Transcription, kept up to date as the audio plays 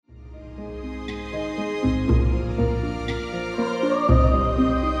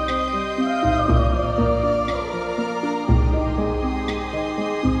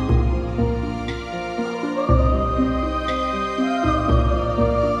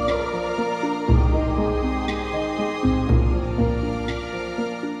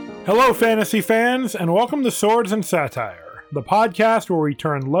Hello, fantasy fans, and welcome to Swords and Satire, the podcast where we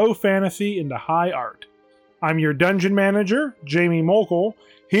turn low fantasy into high art. I'm your dungeon manager, Jamie Mokel,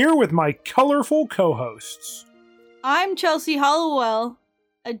 here with my colorful co-hosts. I'm Chelsea Hollowell,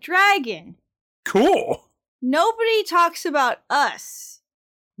 a dragon. Cool! Nobody talks about us.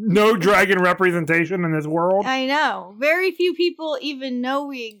 No dragon representation in this world. I know. Very few people even know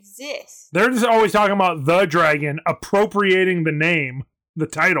we exist. They're just always talking about the dragon appropriating the name, the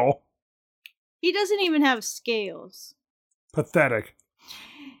title. He doesn't even have scales. Pathetic.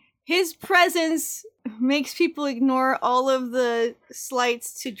 His presence makes people ignore all of the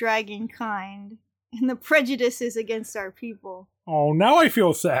slights to dragon kind and the prejudices against our people. Oh, now I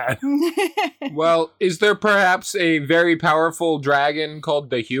feel sad. Well, is there perhaps a very powerful dragon called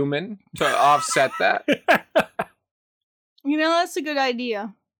the Human to offset that? You know, that's a good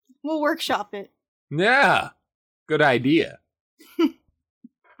idea. We'll workshop it. Yeah, good idea.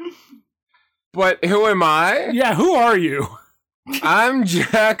 But who am I? Yeah, who are you? I'm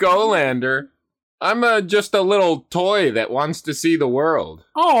Jack Olander. I'm just a little toy that wants to see the world.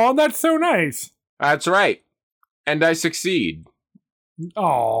 Oh, that's so nice. That's right. And I succeed.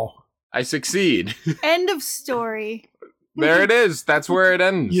 Oh. I succeed. End of story. There it is. That's where it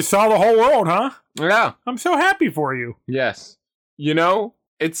ends. You saw the whole world, huh? Yeah. I'm so happy for you. Yes. You know,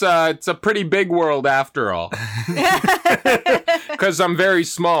 it's a pretty big world after all. Because I'm very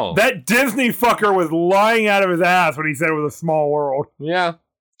small. That Disney fucker was lying out of his ass when he said it was a small world. Yeah.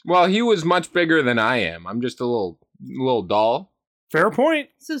 Well, he was much bigger than I am. I'm just a little doll. Fair point.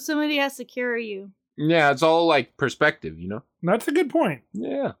 So somebody has to carry you. Yeah, it's all like perspective, you know? That's a good point.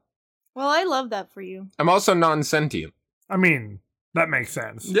 Yeah. Well, I love that for you. I'm also non-sentient. I mean, that makes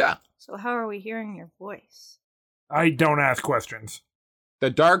sense. Yeah. So how are we hearing your voice? I don't ask questions. The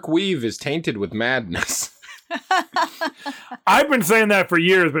dark weave is tainted with madness. I've been saying that for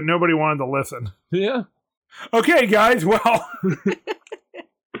years, but nobody wanted to listen. Yeah. Okay, guys, well...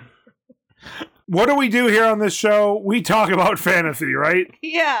 What do we do here on this show? We talk about fantasy, right?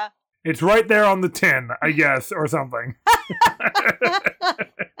 Yeah. It's right there on the tin, I guess, or something.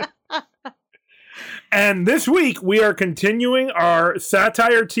 And this week, we are continuing our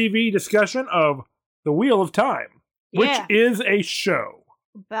satire TV discussion of The Wheel of Time, which is a show.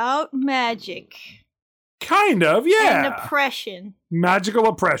 About magic. Kind of, yeah. And oppression. Magical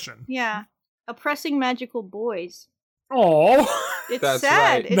oppression. Yeah. Oppressing magical boys. Oh, It's That's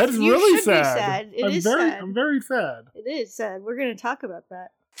sad. right. It's, That's you really should sad. Be sad. It is sad. I'm very sad. It is sad. We're going to talk about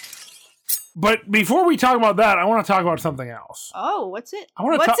that. But before we talk about that, I want to talk about something else. Oh, what's it? I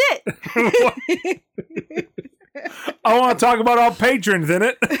wanna What's it? it? I want to talk about our patrons in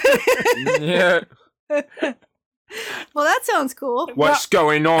it. Yeah. Well, that sounds cool. What's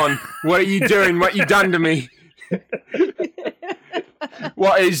going on? What are you doing? What you done to me?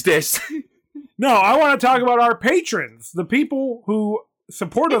 What is this? No, I want to talk about our patrons, the people who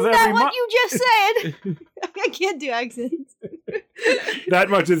support us Isn't every that what month. you just said? I can't do accents. That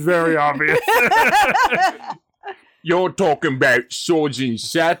much is very obvious. You're talking about Swords and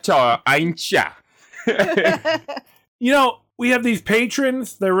Satire, ain't ya? You know, we have these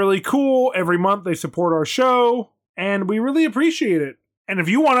patrons. They're really cool. Every month they support our show, and we really appreciate it. And if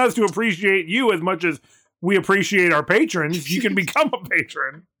you want us to appreciate you as much as we appreciate our patrons, you can become a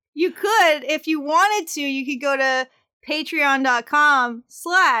patron. You could, if you wanted to, you could go to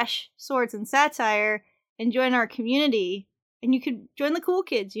patreon.com/swords and satire and join our community. And you could join the cool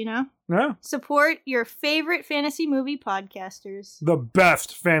kids, you know? Yeah. Support your favorite fantasy movie podcasters The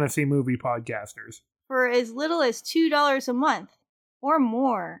best fantasy movie podcasters. for as little as $2 a month or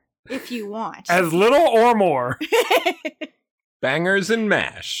more if you want. As little or more. Bangers and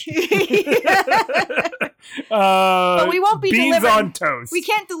mash. But we won't be beans delivering- on toast. We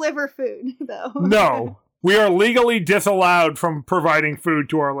can't deliver food, though. No. We are legally disallowed from providing food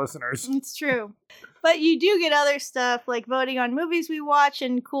to our listeners. It's true. But you do get other stuff like voting on movies we watch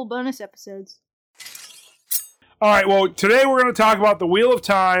and cool bonus episodes. All right, well, today we're going to talk about The Wheel of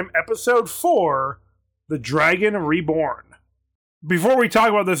Time, Episode 4, The Dragon Reborn. Before we talk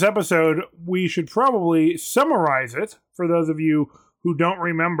about this episode, we should probably summarize it for those of you who don't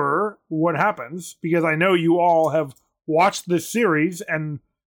remember what happens, because I know you all have watched this series and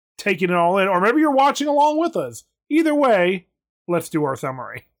taken it all in, or maybe you're watching along with us. Either way, let's do our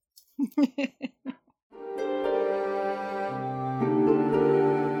summary.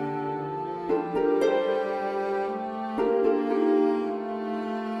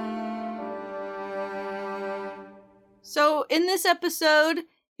 So, in this episode,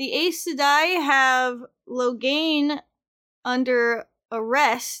 the Aes Sedai have Logain under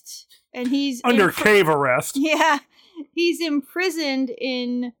arrest, and he's Under cave arrest. Yeah, he's imprisoned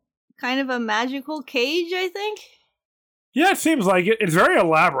in kind of a magical cage, I think. Yeah, it seems like it. It's very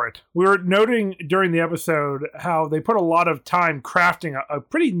elaborate. We were noting during the episode how they put a lot of time crafting a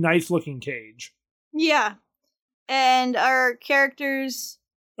pretty nice-looking cage. Yeah. And our characters...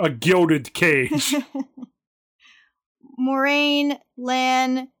 A gilded cage. Moraine,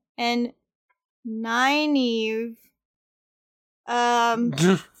 Lan, and Nynaeve are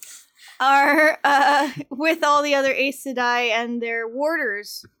with all the other Aes Sedai and their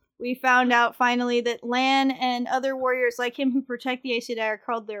warders. We found out finally that Lan and other warriors like him who protect the Aes Sedai are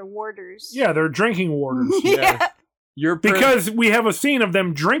called their warders. Yeah, they're drinking warders. Yeah. Because we have a scene of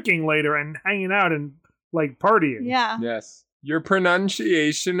them drinking later and hanging out and, like, partying. Yeah. Yes. Your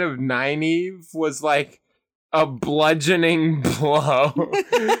pronunciation of Nynaeve was like a bludgeoning blow.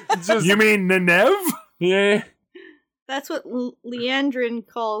 You mean Nynaeve? Yeah. That's what Leandrin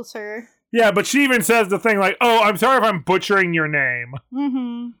calls her. Yeah, but she even says the thing like, oh, I'm sorry if I'm butchering your name.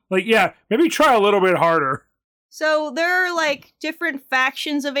 Mm-hmm. Like, yeah, maybe try a little bit harder. So there are, like, different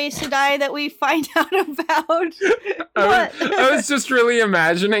factions of Aes Sedai that we find out about. I was just really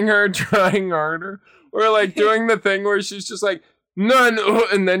imagining her trying harder. Or, like, doing the thing where she's just like, none,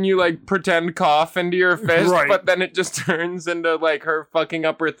 and then you, like, pretend cough into your fist, Right. But then it just turns into, like, her fucking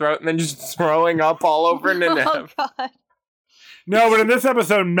up her throat and then just throwing up all over Nynaeve. Oh, God. No, but in this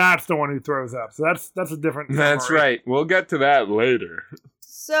episode, Matt's the one who throws up. So that's a different That's story. right. We'll get to that later.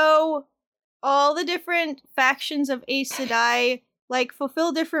 So, all the different factions of Aes Sedai, like,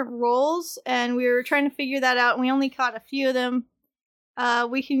 fulfill different roles, and we were trying to figure that out, and we only caught a few of them.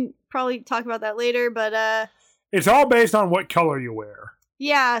 We can probably talk about that later, but, It's all based on what color you wear.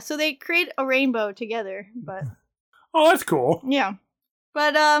 yeah, so they create a rainbow together, but, Oh, that's cool. yeah.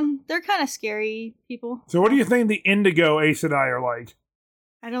 But, they're kind of scary people. So what do you think the Indigo Aes Sedai are like?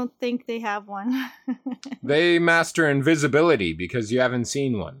 I don't think they have one. They master invisibility because you haven't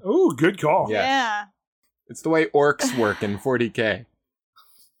seen one. Ooh, good call. Yeah. Yeah. It's the way orcs work in 40K.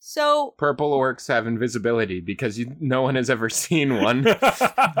 So, Purple orcs have invisibility because no one has ever seen one.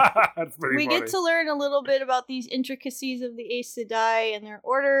 That's pretty we funny. get to learn a little bit about these intricacies of the Aes Sedai and their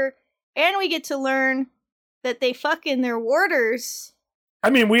order, and we get to learn that they fuck in their warders.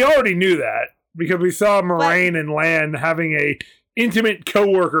 I mean, we already knew that because we saw Moraine and Lan having a intimate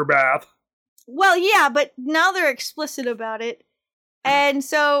coworker bath. Well, yeah, but now they're explicit about it. And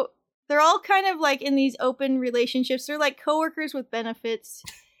so they're all kind of like in these open relationships. They're like coworkers with benefits.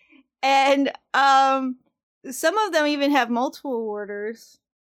 And some of them even have multiple warders.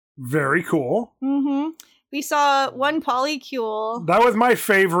 Very cool. Mm-hmm. We saw one polycule. That was my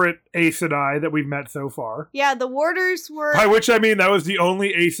favorite Aes Sedai that we've met so far. Yeah, the warders were... By which I mean that was the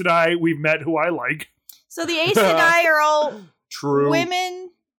only Aes Sedai we've met who I like. So the Aes Sedai are all True.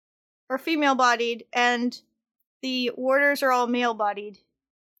 women or female-bodied, and the warders are all male-bodied.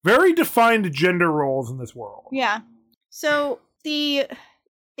 Very defined gender roles in this world. Yeah. So the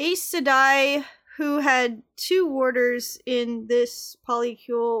Aes Sedai who had two warders in this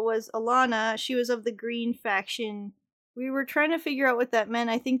polycule was Alana. She was of the green faction. We were trying to figure out what that meant.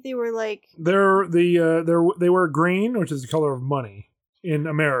 I think they were like... They wear green, which is the color of money in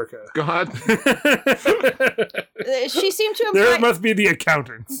America. God. She seemed to imply... There must be the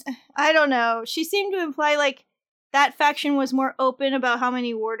accountants. I don't know. She seemed to imply like that faction was more open about how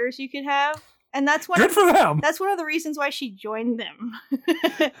many warders you could have. And that's one Good for them. That's one of the reasons why she joined them.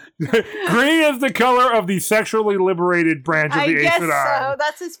 Green is the color of the sexually liberated branch of I the Aes guess Sedai. so.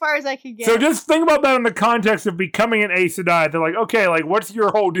 That's as far as I could get. So just think about that in the context of becoming an Aes Sedai. They're like, okay, like, what's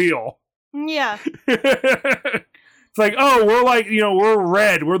your whole deal? Yeah. It's like, oh, we're like, we're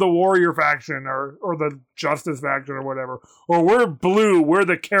red. We're the warrior faction or the justice faction or whatever. Or we're blue. We're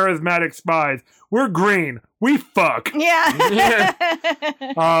the charismatic spies. We're green. We fuck. Yeah.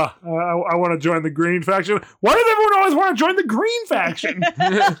 I want to join the green faction. Why does everyone always want to join the green faction?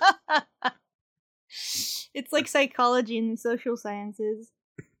 It's like psychology and the social sciences.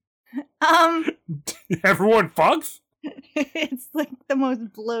 Everyone fucks? It's like the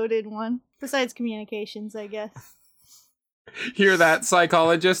most bloated one. Besides communications, I guess. Hear that,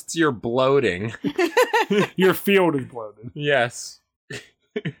 psychologists? You're bloating. Your field is bloated. Yes.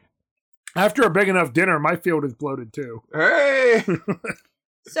 After a big enough dinner, my field is bloated too. Hey!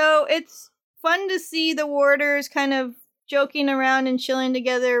 So it's fun to see the warders kind of joking around and chilling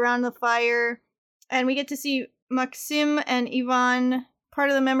together around the fire. And we get to see Maxim and Ivan, part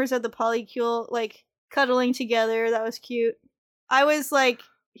of the members of the polycule, like cuddling together. That was cute. I was like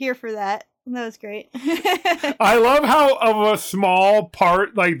here for that. That was great. I love how of a small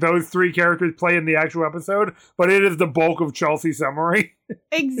part like those three characters play in the actual episode, but it is the bulk of Chelsea's summary.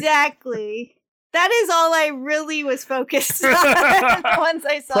 Exactly. That is all I really was focused on once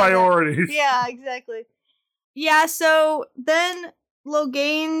I saw Priorities. that. Yeah, exactly. Yeah, so then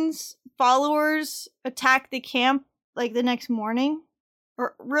Loghain's followers attack the camp like the next morning,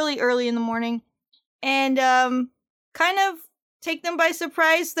 or really early in the morning, and kind of take them by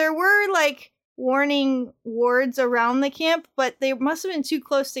surprise. There were like warning wards around the camp, but they must have been too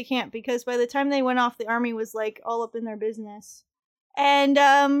close to camp because by the time they went off, the army was like all up in their business. And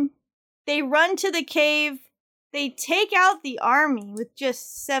they run to the cave. They take out the army with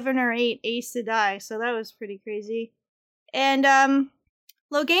just 7 or 8 Aes Sedai, so that was pretty crazy. And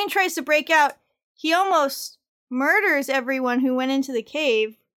Loghain tries to break out. He almost murders everyone who went into the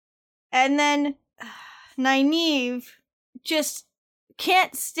cave. And then Nynaeve just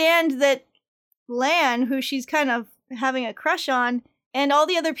can't stand that Lan, who she's kind of having a crush on, and all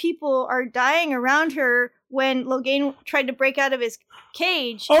the other people are dying around her when Loghain tried to break out of his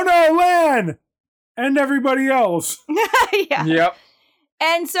cage. Oh no, Lan! And everybody else. Yeah. Yep.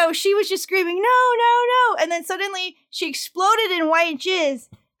 And so she was just screaming, no, no, no. And then suddenly she exploded in white jizz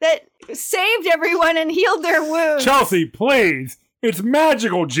that saved everyone and healed their wounds. Chelsea, please. It's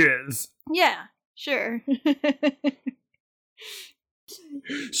magical jizz. Yeah, sure.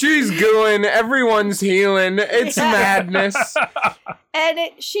 She's gooing. Everyone's healing. It's Yeah. madness. And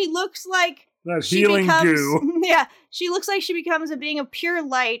she looks like That's she healing becomes, goo. Yeah, she looks like she becomes a being of pure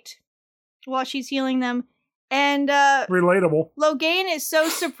light while she's healing them. And Relatable. Loghain is so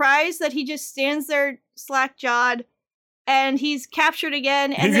surprised that he just stands there slack-jawed, and he's captured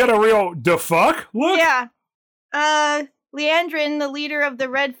again. And He's got a real the fuck look. Yeah. Liandrin, the leader of the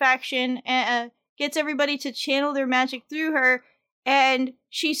Red faction, gets everybody to channel their magic through her, and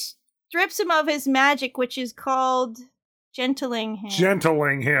she strips him of his magic, which is called gentling him.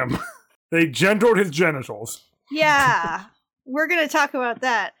 Gentling him. They gentled his genitals. Yeah. We're going to talk about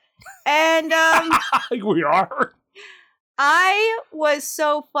that. And We are. I was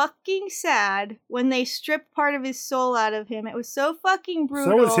so fucking sad when they stripped part of his soul out of him. It was so fucking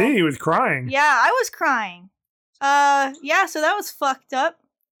brutal. So was he. He was crying. Yeah, I was crying. Yeah, so that was fucked up.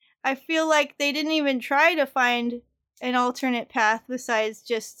 I feel like they didn't even try to find an alternate path besides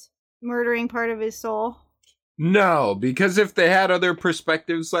just murdering part of his soul. No, because if they had other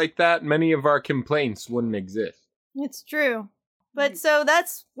perspectives like that, many of our complaints wouldn't exist. It's true. But so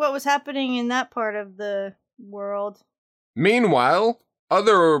that's what was happening in that part of the world. Meanwhile,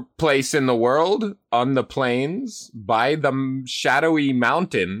 other place in the world, on the plains, by the shadowy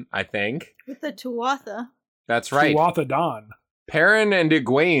mountain, I think. With the Tuatha. That's right. Tuatha Don. Perrin and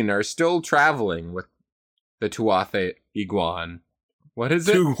Egwene are still traveling with the Tuatha Iguan. What is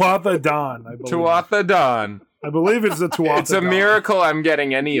it? Tuatha Don, I believe. Tuatha Don. I believe it's the Tuatha It's a Don. miracle I'm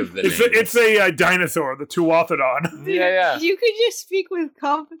getting any of the names. It's a dinosaur, the Tuathodon. Yeah. You could just speak with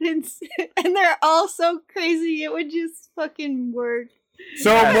confidence, and they're all so crazy, it would just fucking work.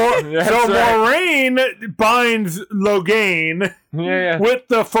 So That's right. Moraine binds Loghain Yeah. with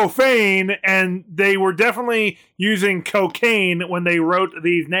the Fofane, and they were definitely using cocaine when they wrote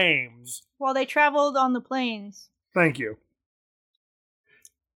these names. While they traveled on the plains. Thank you.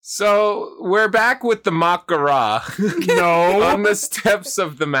 So, we're back with the Mak'gara No, on the steps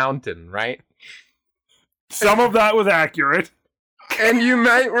of the mountain, right? some of that was accurate. And you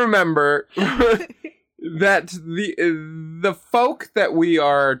might remember that the folk that we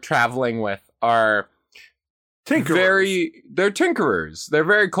are traveling with are Tinkerers. they're tinkerers. They're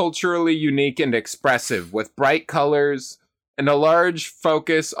very culturally unique and expressive, with bright colors and a large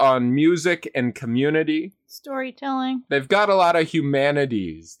focus on music and community. Storytelling. They've got a lot of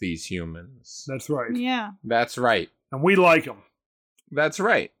humanities, these humans. That's right. Yeah. That's right. And we like them. That's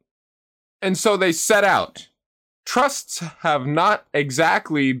right. And so they set out. Trusts have not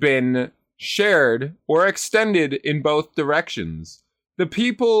exactly been shared or extended in both directions. The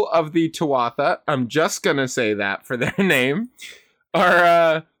people of the Tuatha, I'm just gonna say that for their name,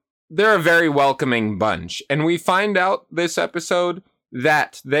 are, they're a very welcoming bunch. And we find out this episode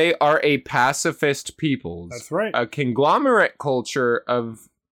that they are a pacifist people. That's right. A conglomerate culture of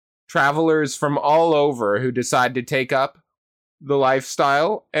travelers from all over who decide to take up the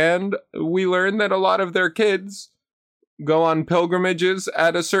lifestyle, and we learn that a lot of their kids go on pilgrimages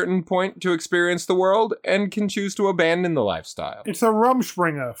at a certain point to experience the world and can choose to abandon the lifestyle. It's a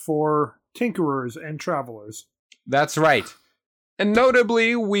Rumspringa for tinkerers and travelers. That's right. And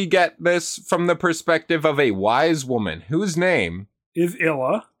notably, we get this from the perspective of a wise woman whose name Is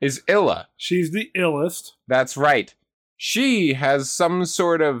Illa. is Illa. She's the illest. That's right. She has some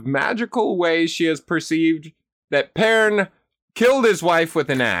sort of magical way she has perceived that Perrin killed his wife with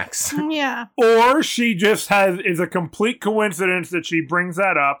an axe. Yeah. Or she just is a complete coincidence that she brings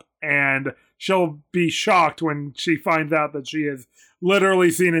that up and she'll be shocked when she finds out that she has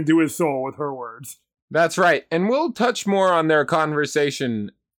literally seen into his soul with her words. That's right. And we'll touch more on their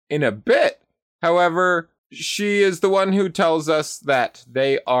conversation in a bit. However, she is the one who tells us that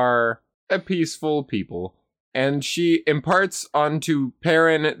they are a peaceful people. And she imparts onto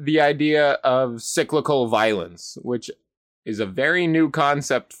Perrin the idea of cyclical violence, which is a very new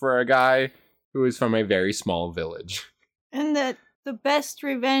concept for a guy who is from a very small village. And that the best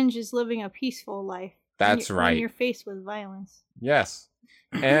revenge is living a peaceful life. That's right. When you're faced with violence. Yes.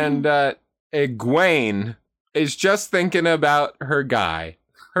 And Egwene is just thinking about her guy.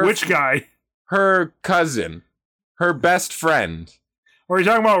 Which guy? Her cousin. Her best friend. Are you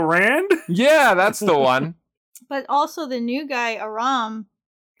talking about Rand? Yeah, that's the one. But also the new guy, Aram,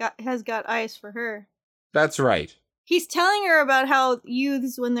 has got eyes for her. That's right. He's telling her about how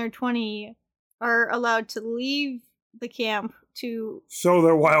youths, when they're 20, are allowed to leave the camp to sow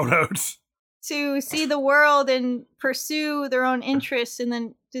their wild oats, to see the world and pursue their own interests, and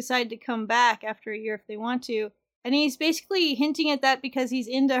then decide to come back after a year if they want to. And he's basically hinting at that because he's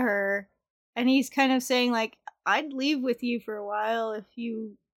into her, and he's kind of saying, like, I'd leave with you for a while if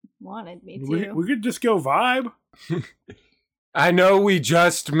you wanted me to. We could just go vibe. I know we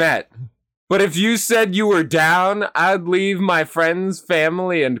just met, but if you said you were down, I'd leave my friends,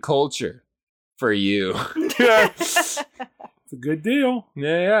 family, and culture for you. It's a good deal.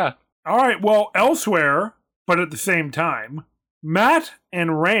 Yeah. All right, well, elsewhere, but at the same time, Mat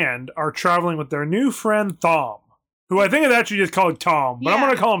and Rand are traveling with their new friend Thom, who I think is actually just called Tom, but I'm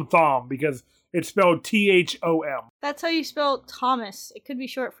going to call him Thom because it's spelled Thom. That's how you spell Thomas. It could be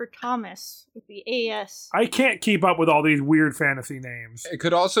short for Thomas with the A-S. I can't keep up with all these weird fantasy names. It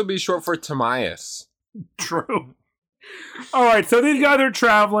could also be short for Timaeus. True. All right, so these guys are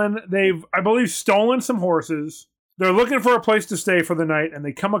traveling. They've, I believe, stolen some horses. They're looking for a place to stay for the night, and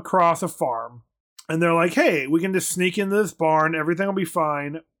they come across a farm. And they're like, hey, we can just sneak into this barn. Everything will be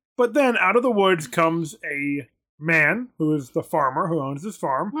fine. But then out of the woods comes a man who is the farmer who owns this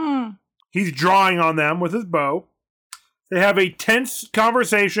farm. He's drawing on them with his bow. They have a tense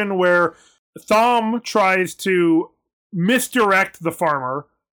conversation where Thom tries to misdirect the farmer,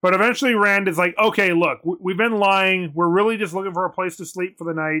 but eventually Rand is like, okay, look, we've been lying. We're really just looking for a place to sleep for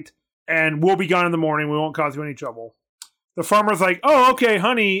the night, and we'll be gone in the morning. We won't cause you any trouble. The farmer's like, oh, okay,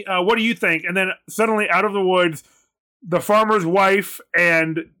 honey, what do you think? And then suddenly out of the woods, the farmer's wife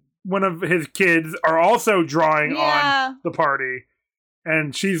and one of his kids are also drawing on the party.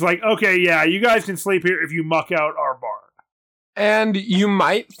 And she's like, okay, yeah, you guys can sleep here if you muck out our barn. And you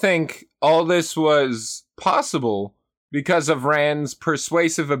might think all this was possible because of Rand's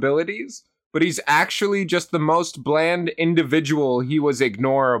persuasive abilities, but he's actually just the most bland individual. He was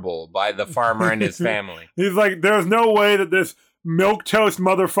ignorable by the farmer and his family. He's like, there's no way that this milquetoast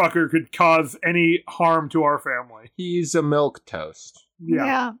motherfucker could cause any harm to our family. He's a milquetoast.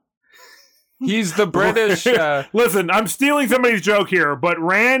 Yeah. He's the British... Listen, I'm stealing somebody's joke here, but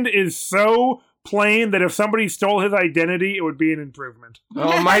Rand is so plain that if somebody stole his identity, it would be an improvement.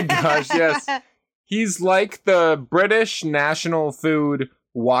 Oh my gosh, yes. He's like the British national food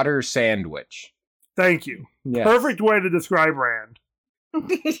water sandwich. Thank you. Yes. Perfect way to describe Rand.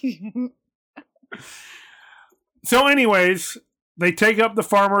 So anyways, they take up the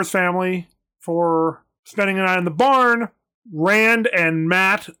farmer's family for spending the night in the barn. Rand and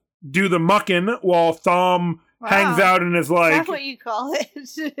Mat do the mucking while Thom hangs out and is like... Is that what you call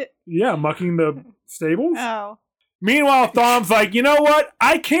it? Yeah, mucking the stables. Oh. Meanwhile, Thom's like, you know what?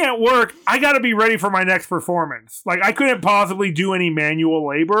 I can't work. I gotta be ready for my next performance. Like, I couldn't possibly do any manual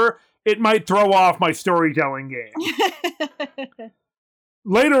labor. It might throw off my storytelling game.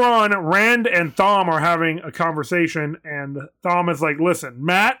 Later on, Rand and Thom are having a conversation, and Thom is like, listen,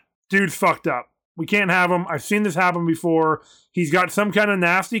 Mat, dude's fucked up. We can't have him. I've seen this happen before. He's got some kind of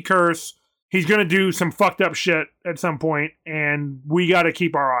nasty curse. He's going to do some fucked up shit at some point, and we got to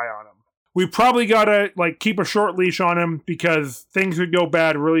keep our eye on him. We probably got to like keep a short leash on him because things would go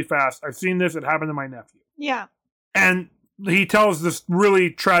bad really fast. I've seen this. It happened to my nephew. Yeah. And he tells this really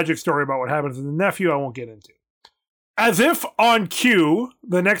tragic story about what happens to the nephew I won't get into. As if on cue,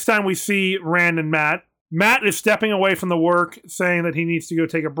 the next time we see Rand and Mat is stepping away from the work, saying that he needs to go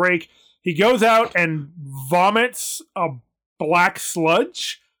take a break. He goes out and vomits a black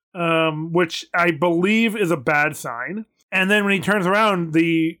sludge, which I believe is a bad sign. And then when he turns around,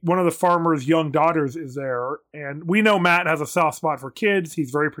 one of the farmer's young daughters is there. And we know Mat has a soft spot for kids.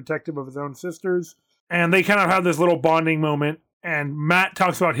 He's very protective of his own sisters. And they kind of have this little bonding moment. And Mat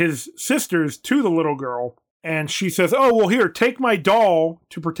talks about his sisters to the little girl. And she says, oh, well, here, take my doll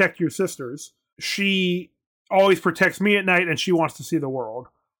to protect your sisters. She always protects me at night, and she wants to see the world.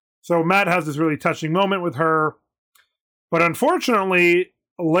 So Matt has this really touching moment with her. But unfortunately,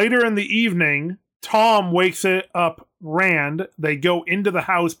 later in the evening, Tom wakes it up Rand. They go into the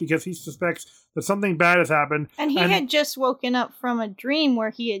house because he suspects that something bad has happened. And he had just woken up from a dream where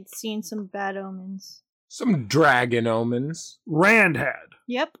he had seen some bad omens. Some dragon omens. Rand had.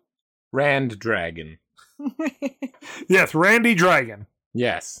 Yep. Rand dragon. Yes, Randy Dragon.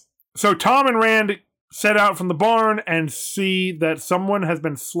 Yes. So Tom and Rand set out from the barn and see that someone has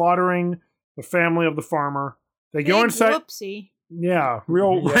been slaughtering the family of the farmer. They go inside. Whoopsie. Yeah,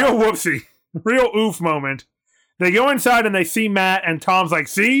 real whoopsie. Real oof moment. They go inside and they see Matt, and Tom's like,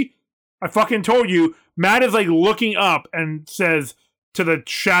 see? I fucking told you. Matt is like looking up and says to the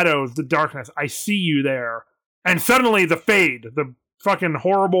shadows, the darkness, I see you there. And suddenly the Fade, the fucking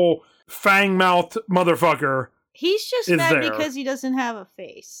horrible fang-mouthed motherfucker. He's just is mad there. because he doesn't have a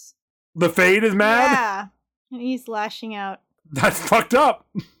face. The Fade is mad? Yeah. And he's lashing out. That's fucked up.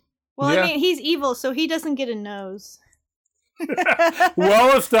 Well, Yeah. I mean, he's evil, so he doesn't get a nose.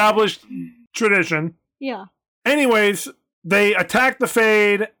 Well-established tradition. Yeah. Anyways, they attack the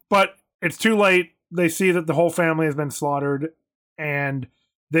Fade, but it's too late. They see that the whole family has been slaughtered, and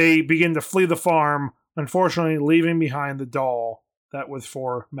they begin to flee the farm, unfortunately leaving behind the doll that was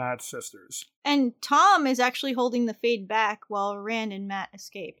for Matt's sisters. And Tom is actually holding the Fade back while Rand and Matt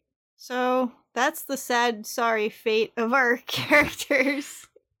escape. So that's the sad, sorry fate of our characters.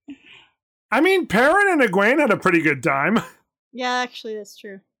 I mean, Perrin and Egwene had a pretty good time. Yeah, actually, that's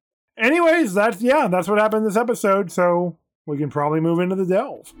true. Anyways, that's what happened this episode, so we can probably move into the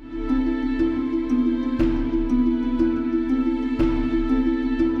delve.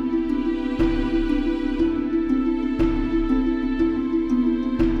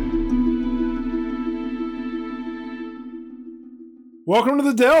 Welcome to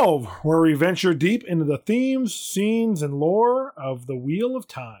the Delve, where we venture deep into the themes, scenes, and lore of the Wheel of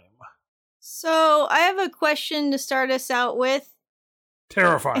Time. So I have a question to start us out with.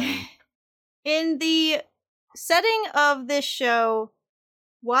 Terrifying. In the setting of this show,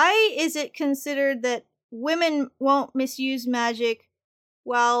 why is it considered that women won't misuse magic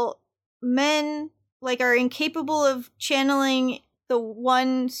while men are incapable of channeling the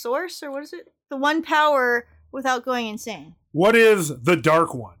one source, or what is it? The one power without going insane? What is the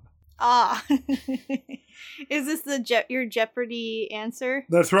Dark One? Ah. Is this your Jeopardy answer?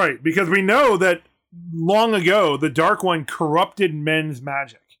 That's right, because we know that long ago, the Dark One corrupted men's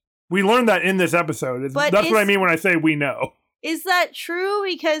magic. We learned that in this episode. That's what I mean when I say we know. Is that true?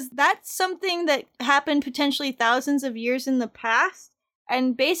 Because that's something that happened potentially thousands of years in the past.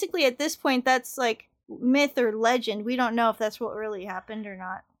 And basically at this point, that's like myth or legend. We don't know if that's what really happened or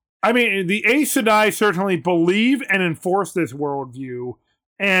not. I mean, the Aes Sedai certainly believe and enforce this worldview.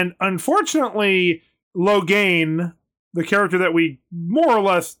 And unfortunately, Logain, the character that we more or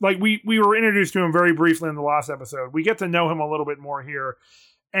less, we were introduced to him very briefly in the last episode. We get to know him a little bit more here.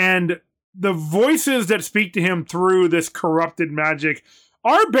 And the voices that speak to him through this corrupted magic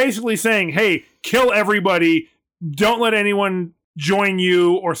are basically saying, hey, kill everybody. Don't let anyone join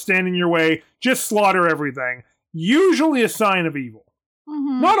you or stand in your way. Just slaughter everything. Usually a sign of evil.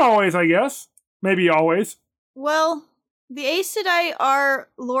 Mm-hmm. Not always, I guess. Maybe always. Well, the Aes Sedai are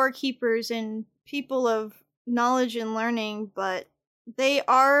lore keepers and people of knowledge and learning, but they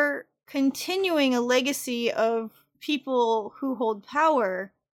are continuing a legacy of people who hold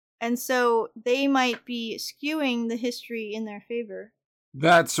power, and so they might be skewing the history in their favor.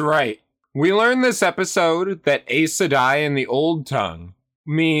 That's right. We learned this episode that Aes Sedai in the Old Tongue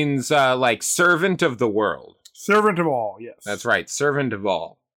means servant of the world. Servant of all, yes. That's right, servant of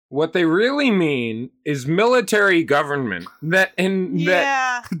all. What they really mean is military government.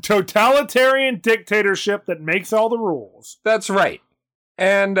 Totalitarian dictatorship that makes all the rules. That's right.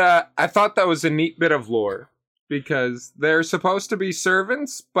 And I thought that was a neat bit of lore, because they're supposed to be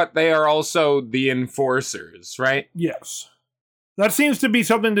servants, but they are also the enforcers, right? Yes. That seems to be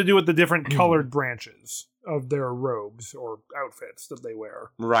something to do with the different colored branches of their robes or outfits that they wear.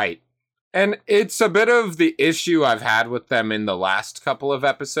 Right. And it's a bit of the issue I've had with them in the last couple of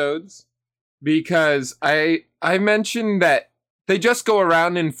episodes, because I mentioned that they just go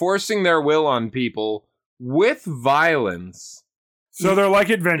around enforcing their will on people with violence. So they're like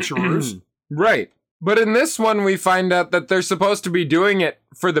adventurers. Right. But in this one, we find out that they're supposed to be doing it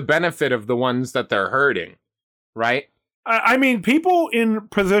for the benefit of the ones that they're hurting, right? I mean, people in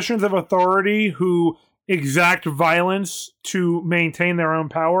positions of authority who exact violence to maintain their own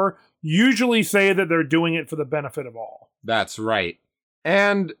power usually say that they're doing it for the benefit of all. That's right.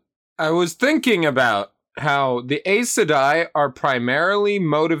 And I was thinking about how the Aes Sedai are primarily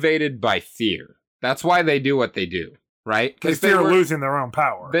motivated by fear. That's why they do what they do. right? They fear losing their own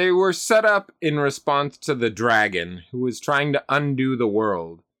power. They were set up in response to the dragon, who was trying to undo the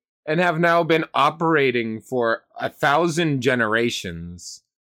world, and have now been operating for 1,000 generations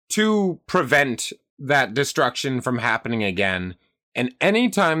to prevent that destruction from happening again. And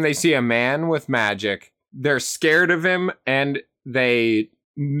anytime they see a man with magic, they're scared of him and they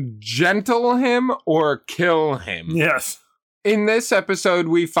gentle him or kill him. Yes. In this episode,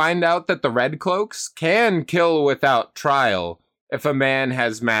 we find out that the Red Cloaks can kill without trial if a man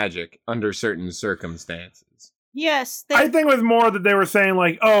has magic under certain circumstances. Yes. I think it was more that they were saying,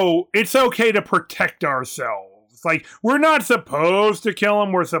 like, oh, it's okay to protect ourselves. Like, we're not supposed to kill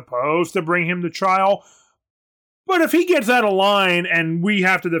him. We're supposed to bring him to trial. But if he gets out of line and we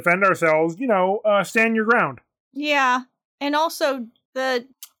have to defend ourselves, stand your ground. Yeah. And also, the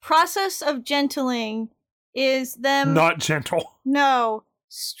process of gentling is them... Not gentle. No.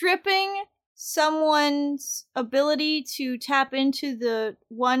 Stripping someone's ability to tap into the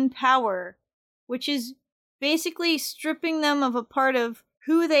one power, which is basically stripping them of a part of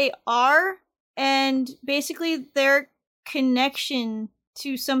who they are and basically their connection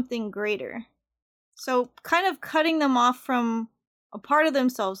to something greater. So kind of cutting them off from a part of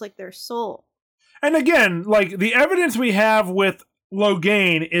themselves, like their soul. And again, like, the evidence we have with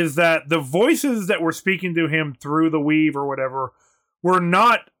Logain is that the voices that were speaking to him through the weave or whatever were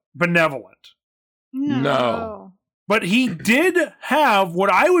not benevolent. No. But he did have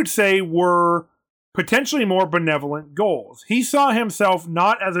what I would say were potentially more benevolent goals. He saw himself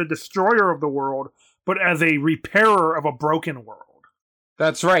not as a destroyer of the world, but as a repairer of a broken world.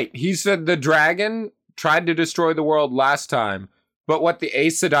 That's right. He said the dragon tried to destroy the world last time, but what the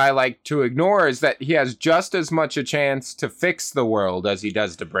Aes Sedai like to ignore is that he has just as much a chance to fix the world as he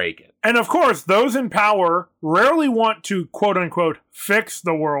does to break it. And of course, those in power rarely want to, quote-unquote, fix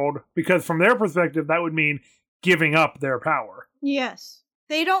the world, because from their perspective, that would mean giving up their power. Yes.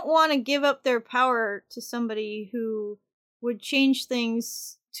 They don't want to give up their power to somebody who would change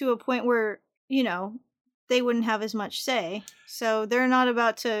things to a point where, they wouldn't have as much say. So they're not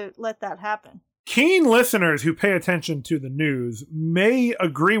about to let that happen. Keen listeners who pay attention to the news may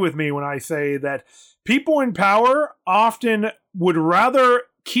agree with me when I say that people in power often would rather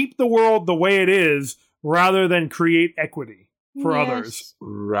keep the world the way it is rather than create equity for others.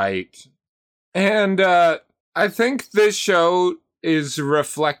 Right. And I think this show is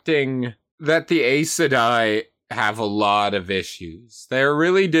reflecting that the Aes Sedai have a lot of issues. They're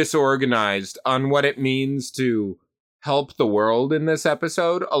really disorganized on what it means to help the world in this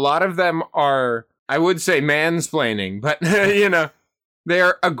episode. A lot of them are, I would say, mansplaining, but,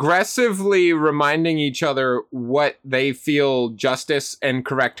 they're aggressively reminding each other what they feel justice and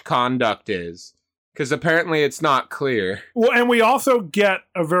correct conduct is. Because apparently it's not clear. Well, and we also get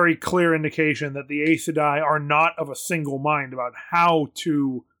a very clear indication that the Aes Sedai are not of a single mind about how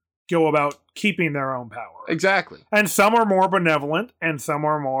to go about keeping their own power. Exactly. And some are more benevolent, and some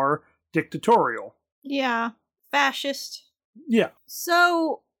are more dictatorial. Yeah. Fascist. Yeah.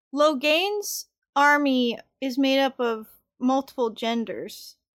 So, Logain's army is made up of multiple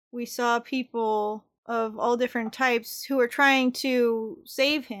genders. We saw people of all different types who were trying to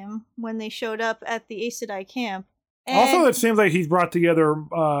save him when they showed up at the Aes Sedai camp. And also, it seems like he's brought together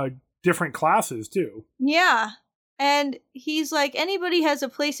different classes, too. Yeah. And he's like, anybody has a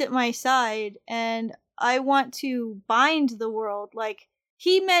place at my side, and I want to bind the world. Like,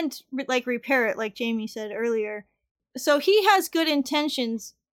 he meant, like, repair it, like Jamie said earlier. So he has good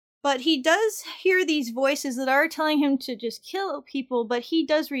intentions, but he does hear these voices that are telling him to just kill people, but he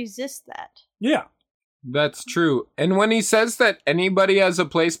does resist that. Yeah. That's true. And when he says that anybody has a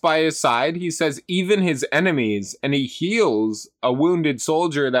place by his side, he says even his enemies, and he heals a wounded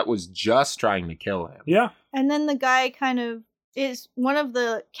soldier that was just trying to kill him. Yeah. And then the guy kind of is one of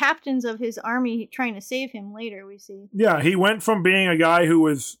the captains of his army trying to save him later, we see. Yeah, he went from being a guy who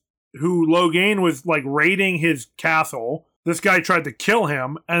Logain was, like, raiding his castle. This guy tried to kill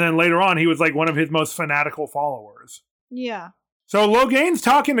him, and then later on he was, like, one of his most fanatical followers. Yeah. So Logain's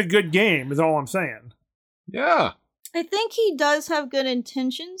talking a good game, is all I'm saying. Yeah. I think he does have good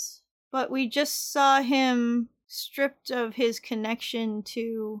intentions, but we just saw him stripped of his connection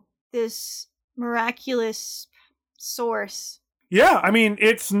to this miraculous source. Yeah, I mean,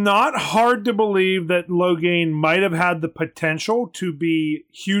 it's not hard to believe that Logain might have had the potential to be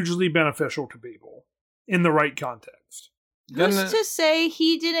hugely beneficial to people in the right context. Who's to say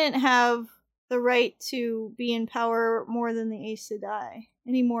he didn't have the right to be in power more than the Aes Sedai,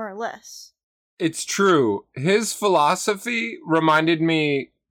 any more or less? It's true. His philosophy reminded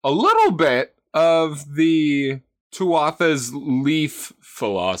me a little bit of the Tuatha's Leaf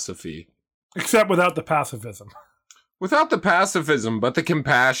philosophy. Except without the pacifism. Without the pacifism, but the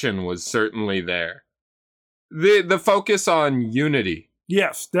compassion was certainly there. The focus on unity.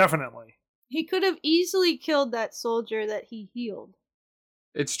 Yes, definitely. He could have easily killed that soldier that he healed.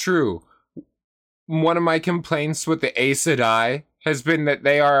 It's true. One of my complaints with the Aes Sedai has been that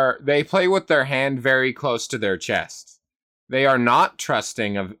they play with their hand very close to their chest. They are not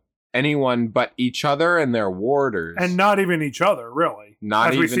trusting of anyone but each other and their warders. And not even each other, really.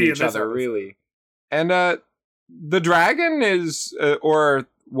 Not even each other, really. And the dragon is, or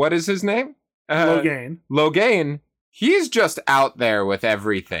what is his name? Logain. Logain. He's just out there with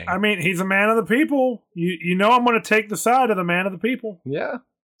everything. I mean, he's a man of the people. You know I'm going to take the side of the man of the people. Yeah.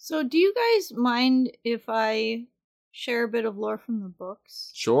 So do you guys mind if I share a bit of lore from the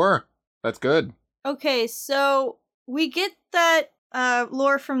books? Sure. That's good. Okay, so we get that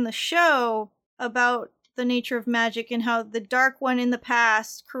lore from the show about the nature of magic and how the Dark One in the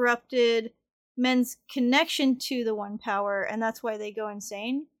past corrupted men's connection to the One Power, and that's why they go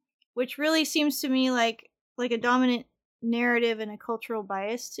insane, which really seems to me like a dominant narrative and a cultural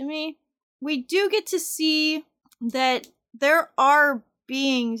bias to me. We do get to see that there are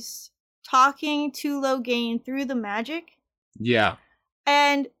beings talking to Logain through the magic. Yeah.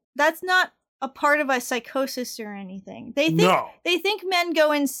 And that's not a part of a psychosis or anything. They think men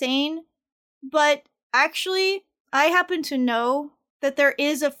go insane, but actually I happen to know that there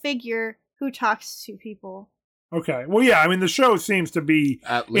is a figure who talks to people. Okay. Well, yeah, I mean, the show seems to be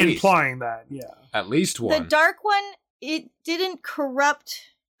implying that, yeah. At least one. The Dark One, it didn't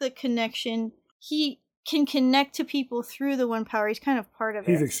corrupt the connection. He can connect to people through the One Power. He's kind of part of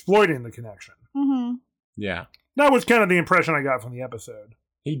it. He's exploiting the connection. Mm-hmm. Yeah. That was kind of the impression I got from the episode.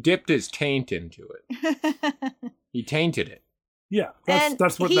 He dipped his taint into it. He tainted it. Yeah,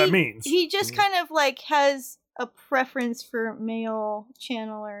 that's what that means. He just kind of like has a preference for male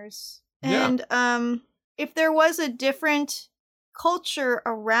channelers. Yeah. And if there was a different culture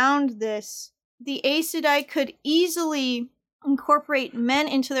around this, the Aes Sedai could easily incorporate men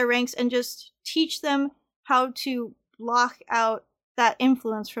into their ranks and just teach them how to block out that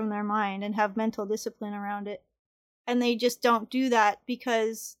influence from their mind and have mental discipline around it. And they just don't do that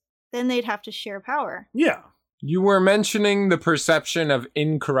because then they'd have to share power. Yeah. You were mentioning the perception of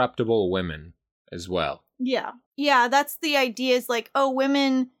incorruptible women as well. Yeah. Yeah, that's the idea, is like, oh,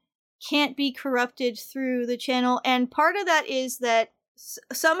 women can't be corrupted through the channel. And part of that is that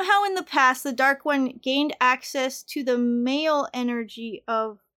somehow in the past, the Dark One gained access to the male energy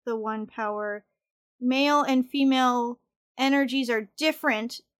of the One Power. Male and female energies are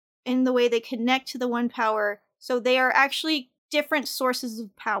different in the way they connect to the One Power. So they are actually different sources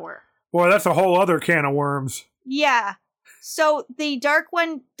of power. Boy, that's a whole other can of worms. Yeah. So the Dark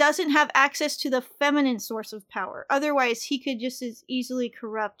One doesn't have access to the feminine source of power. Otherwise, he could just as easily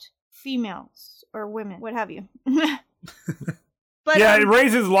corrupt females or women, what have you. But, yeah, it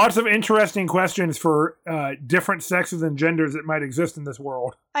raises lots of interesting questions for different sexes and genders that might exist in this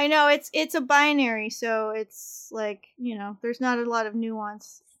world. I know, it's a binary, so it's like, there's not a lot of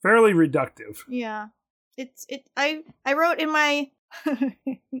nuance. Fairly reductive. Yeah. I wrote in my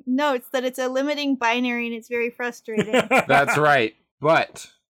notes that it's a limiting binary and it's very frustrating. That's right.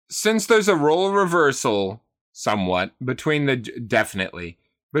 But since there's a role reversal somewhat between the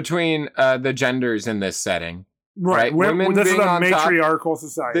genders in this setting. Right. Women this is being a on top, matriarchal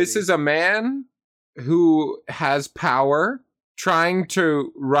society. This is a man who has power trying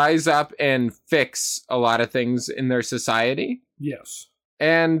to rise up and fix a lot of things in their society. Yes.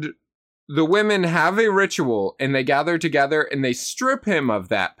 And the women have a ritual and they gather together and they strip him of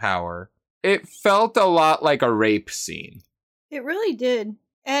that power. It felt a lot like a rape scene. It really did.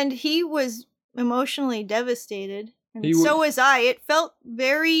 And he was emotionally devastated. And so was I.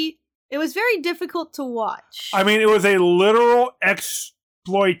 It was very difficult to watch. I mean, it was a literal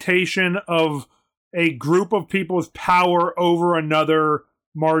exploitation of a group of people's power over another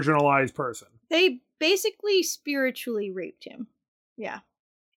marginalized person. They basically spiritually raped him. Yeah.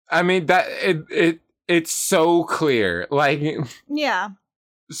 I mean, it's so clear. Like, yeah.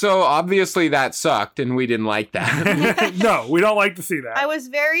 So obviously that sucked and we didn't like that. No, we don't like to see that. I was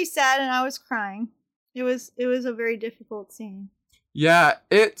very sad and I was crying. It was a very difficult scene. Yeah,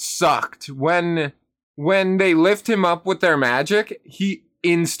 it sucked. When they lift him up with their magic, he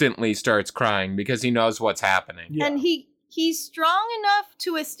instantly starts crying because he knows what's happening. Yeah. And he's strong enough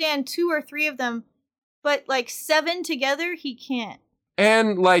to withstand 2 or 3 of them, but like 7 together, he can't.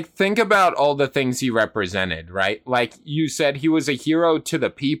 And like, think about all the things he represented, right? Like you said, he was a hero to the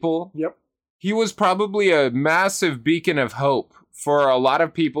people. Yep. He was probably a massive beacon of hope for a lot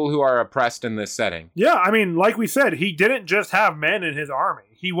of people who are oppressed in this setting. Yeah, I mean, like we said, he didn't just have men in his army.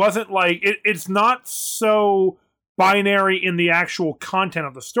 He wasn't like, it's not so binary in the actual content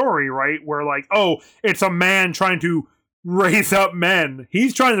of the story, right? Where like, oh, it's a man trying to raise up men.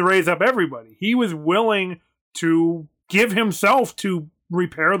 He's trying to raise up everybody. He was willing to give himself to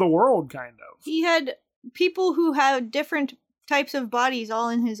repair the world, kind of. He had people who had different types of bodies all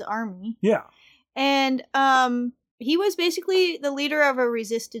in his army. Yeah. And he was basically the leader of a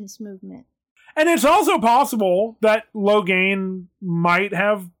resistance movement. And it's also possible that Logain might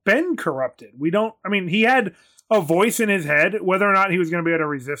have been corrupted. He had a voice in his head, whether or not he was going to be able to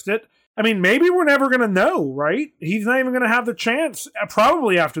resist it. I mean, maybe we're never going to know, right? He's not even going to have the chance,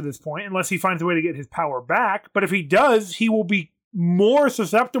 probably after this point, unless he finds a way to get his power back. But if he does, he will be more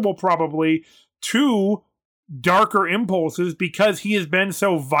susceptible, probably, to darker impulses because he has been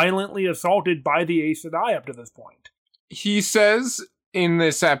so violently assaulted by the Aes Sedai up to this point. He says in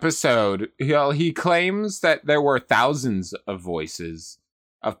this episode, he claims that there were thousands of voices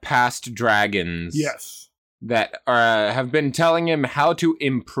of past dragons. Yes. That have been telling him how to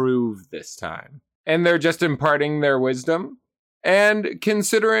improve this time. And they're just imparting their wisdom. And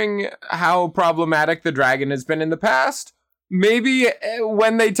considering how problematic the dragon has been in the past, maybe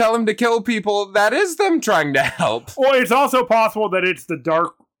when they tell him to kill people, that is them trying to help. Or it's also possible that it's the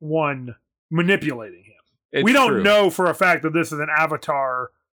Dark One manipulating him. We don't true. know for a fact that this is an Avatar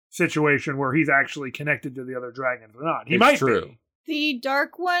situation where he's actually connected to the other dragons or not. He might true. be. The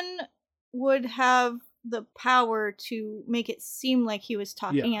Dark One would have the power to make it seem like he was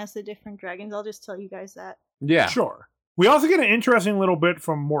talking as the different dragons. I'll just tell you guys that. Yeah. Sure. We also get an interesting little bit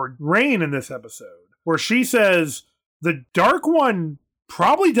from Moiraine in this episode, where she says the Dark One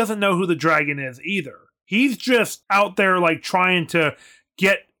probably doesn't know who the dragon is either. He's just out there like trying to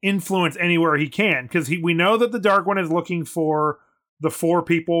get influence anywhere he can, because we know that the Dark One is looking for the 4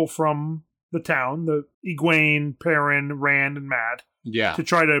 people from the town, the Egwene, Perrin, Rand, and Mat, to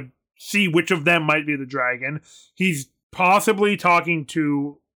try to see which of them might be the dragon. He's possibly talking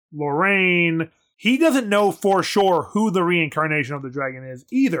to Lorraine. He doesn't know for sure who the reincarnation of the dragon is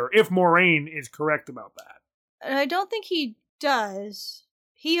either, if Moiraine is correct about that. I don't think he does.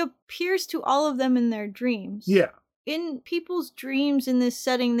 He appears to all of them in their dreams. Yeah. In people's dreams in this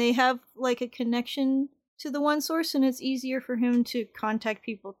setting, they have like a connection to the one source, and it's easier for him to contact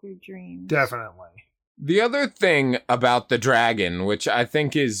people through dreams. Definitely. The other thing about the dragon, which I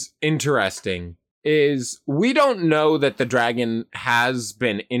think is interesting, is we don't know that the dragon has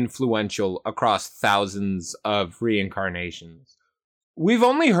been influential across thousands of reincarnations. We've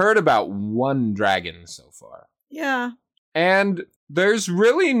only heard about one dragon so far. Yeah. And there's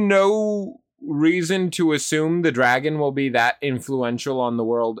really no reason to assume the dragon will be that influential on the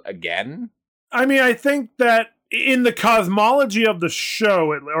world again. I mean, I think that in the cosmology of the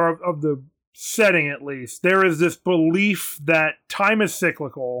show, or of the setting at least, there is this belief that time is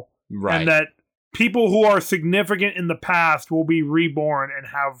cyclical, right, and that people who are significant in the past will be reborn and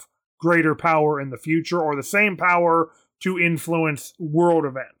have greater power in the future, or the same power to influence world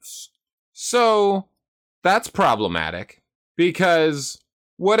events. So that's problematic, because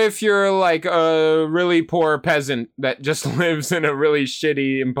what if you're like a really poor peasant that just lives in a really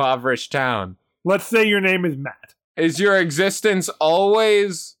shitty, impoverished town? Let's say your name is Mat. Is your existence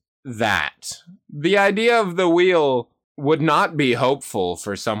always that? The idea of the wheel would not be hopeful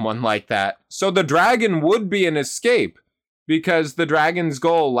for someone like that. So the dragon would be an escape, because the dragon's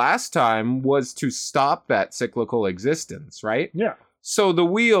goal last time was to stop that cyclical existence, right? Yeah. So the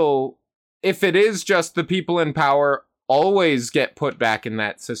wheel, if it is just the people in power always get put back in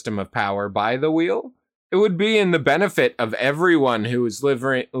that system of power by the wheel, it would be in the benefit of everyone who is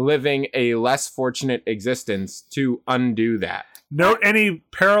living a less fortunate existence to undo that. Note any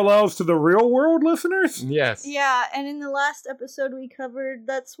parallels to the real world, listeners? Yes. Yeah, and in the last episode we covered,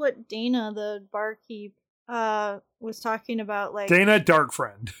 that's what Dana, the barkeep, was talking about. Like Dana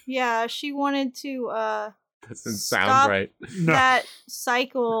Darkfriend. Yeah, she wanted to Doesn't stop sound right. No. that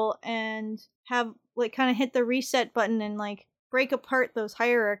cycle and have like kind of hit the reset button and like break apart those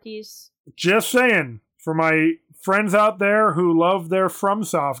hierarchies. Just saying, for my friends out there who love their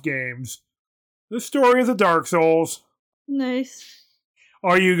FromSoft games, this story is a Dark Souls. Nice.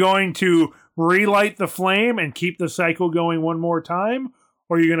 Are you going to relight the flame and keep the cycle going one more time?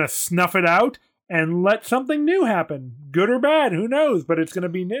 Or are you going to snuff it out and let something new happen? Good or bad, who knows, but it's going to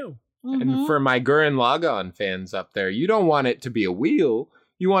be new. And for my Gurren Lagann fans up there, you don't want it to be a wheel.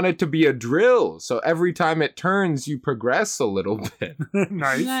 You want it to be a drill. So every time it turns, you progress a little bit.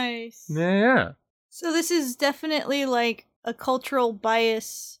 Nice. Nice. Yeah. So this is definitely like a cultural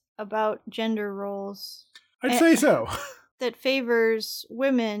bias about gender roles I'd say so. that favors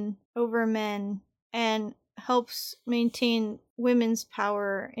women over men and helps maintain women's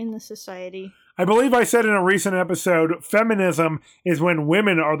power in the society. I believe I said in a recent episode, feminism is when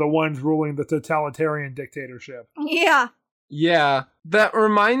women are the ones ruling the totalitarian dictatorship. Yeah. Yeah, that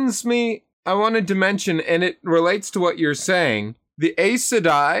reminds me, I wanted to mention, and it relates to what you're saying, the Aes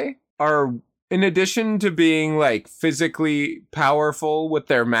Sedai are, in addition to being like physically powerful with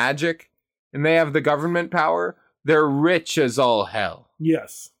their magic, and they have the government power, they're rich as all hell.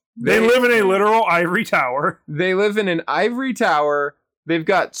 Yes. They live in a literal ivory tower. They live in an ivory tower. They've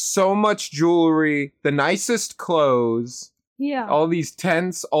got so much jewelry, the nicest clothes, Yeah. all these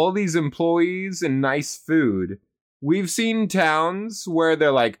tents, all these employees, and nice food. We've seen towns where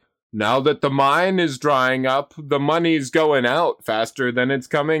they're like, now that the mine is drying up, the money's going out faster than it's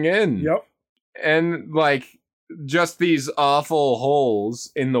coming in. Yep. And like, just these awful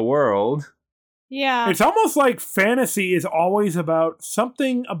holes in the world. Yeah. It's almost like fantasy is always about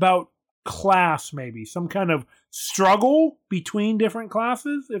something about class, maybe. Some kind of struggle between different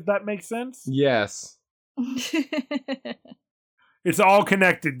classes, if that makes sense. Yes. It's all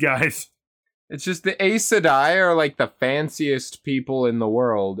connected, guys. It's just the Aes Sedai are like the fanciest people in the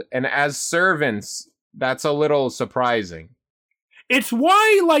world. And as servants, that's a little surprising. It's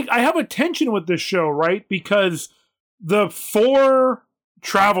why, like, I have a tension with this show, right? Because the 4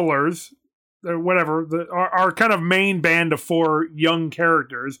 travelers, or whatever, our kind of main band of 4 young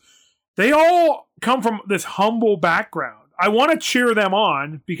characters, they all come from this humble background. I want to cheer them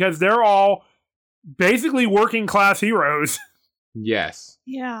on because they're all basically working class heroes. Yes.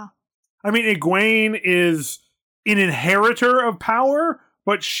 Yeah. I mean, Egwene is an inheritor of power,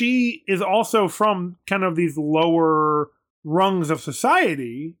 but she is also from kind of these lower rungs of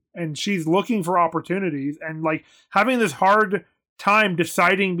society, and she's looking for opportunities and like having this hard time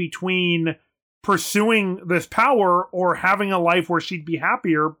deciding between pursuing this power or having a life where she'd be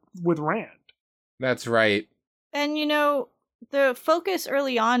happier with Rand. That's right. And you know, the focus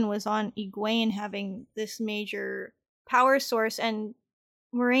early on was on Egwene having this major power source, and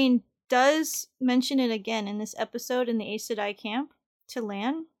Moraine does mention it again in this episode in the Aes Sedai camp to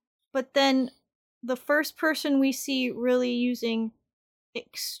Lan. But then the first person we see really using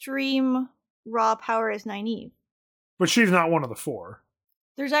extreme raw power is Nynaeve. But she's not one of the 4.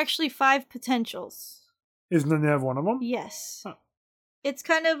 There's actually 5 potentials. Isn't Nynaeve one of them? Yes. Huh. It's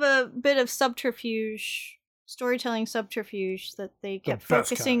kind of a bit of subterfuge, storytelling subterfuge that they kept best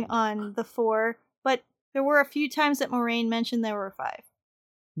focusing kind. on the 4. But there were a few times that Moraine mentioned there were 5.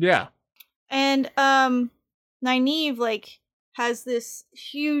 Yeah. And Nynaeve like has this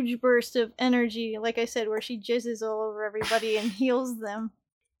huge burst of energy, like I said, where she jizzes all over everybody and heals them.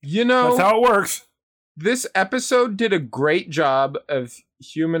 You know, That's how it works. this episode did a great job of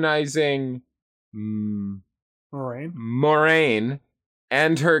humanizing Moraine. Moraine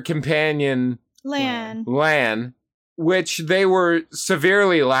and her companion Lan. which they were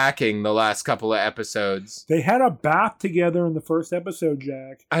severely lacking the last couple of episodes. They had a bath together in the first episode,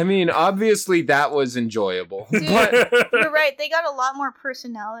 Jack. I mean, obviously that was enjoyable. Dude, But you're right, they got a lot more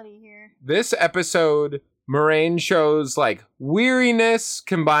personality here. this episode, Moraine shows like weariness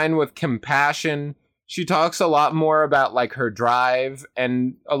combined with compassion. She talks a lot more about like her drive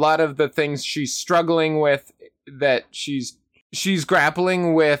and a lot of the things she's struggling with, that she's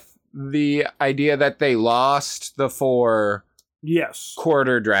grappling with the idea that they lost the 4 Yes.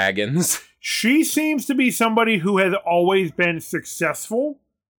 quarter dragons. She seems to be somebody who has always been successful,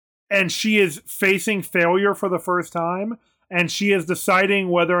 and she is facing failure for the first time, and she is deciding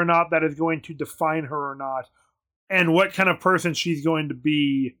whether or not that is going to define her or not, and what kind of person she's going to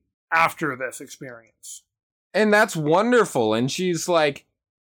be after this experience. And that's wonderful. And she's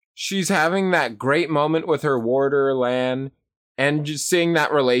having that great moment with her warder, Lan, and just seeing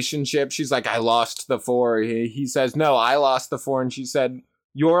that relationship. She's like, I lost the 4. He says, no, I lost the 4. And she said,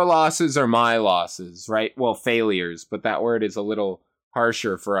 your losses are my losses, right? Well, failures, but that word is a little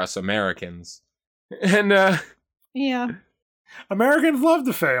harsher for us Americans. And, Yeah. Americans love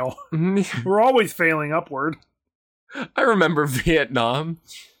to fail. We're always failing upward. I remember Vietnam.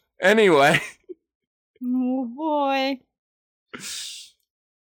 Anyway. Oh boy.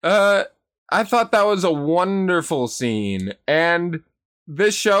 I thought that was a wonderful scene, and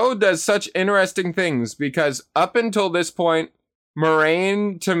this show does such interesting things because up until this point,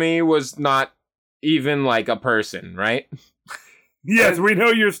 Moraine to me was not even like a person, right? Yes, we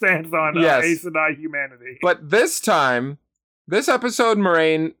know your stance on Yes. Aes Sedai humanity. But this time, this episode,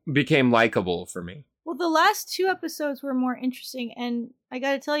 Moraine became likable for me. Well, the last 2 episodes were more interesting, and I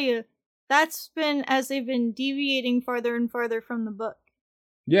gotta tell you, that's been as they've been deviating farther and farther from the book.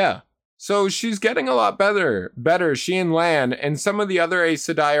 Yeah. So she's getting a lot better. She and Lan, and some of the other Aes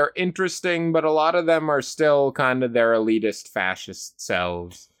Sedai are interesting, but a lot of them are still kind of their elitist fascist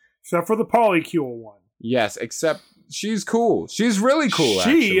selves. Except for the polycule one. Yes, except she's cool. She's really cool, She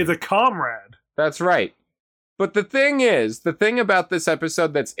actually. is a comrade. That's right. But the thing about this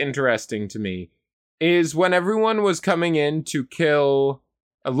episode that's interesting to me is when everyone was coming in to kill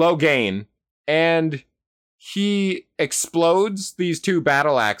Logain, and he explodes these 2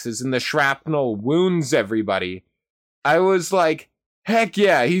 battle axes and the shrapnel wounds everybody, I was like, heck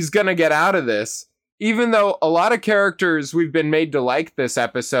yeah, he's gonna get out of this. Even though a lot of characters we've been made to like this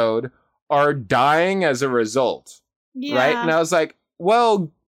episode are dying as a result. Yeah. Right? And I was like,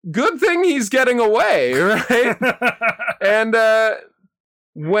 well, good thing he's getting away, right? And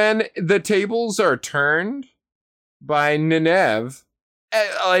when the tables are turned by Nineveh,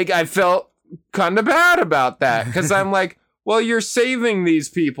 I felt kind of bad about that, because I'm like, well, you're saving these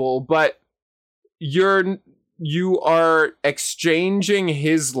people, but you are exchanging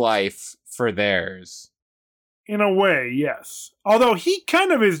his life for theirs. In a way, yes. Although he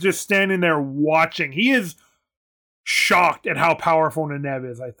kind of is just standing there watching. He is shocked at how powerful Nineveh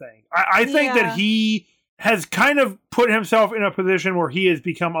is, I think. I think that he has kind of put himself in a position where he has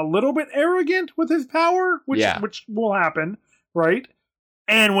become a little bit arrogant with his power, which will happen, right?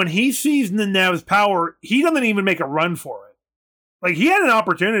 And when he sees Nineveh's power, he doesn't even make a run for it. Like, he had an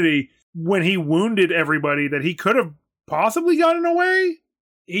opportunity when he wounded everybody that he could have possibly gotten away.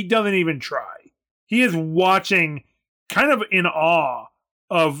 He doesn't even try. He is watching kind of in awe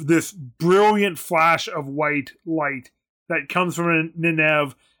of this brilliant flash of white light that comes from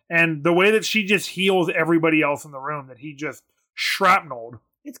Nineveh, and the way that she just heals everybody else in the room that he just shrapneled.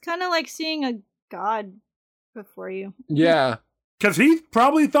 It's kind of like seeing a god before you. Yeah. Because he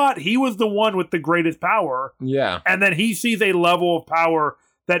probably thought he was the one with the greatest power. Yeah. And then he sees a level of power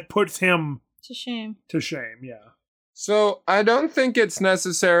that puts him to shame. Yeah. So I don't think it's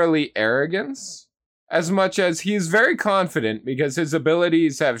necessarily arrogance as much as he's very confident, because his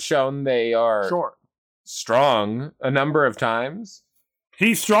abilities have shown they are strong a number of times.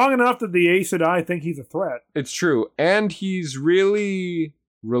 He's strong enough that the Aes Sedai think he's a threat. It's true. And he's really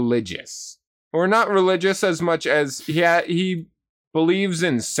religious. Or not religious as much as he believes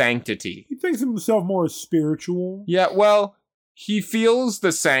in sanctity. He thinks of himself more as spiritual. Yeah, well, he feels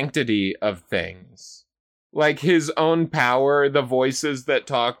the sanctity of things. Like his own power, the voices that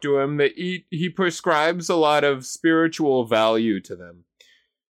talk to him, that he prescribes a lot of spiritual value to them.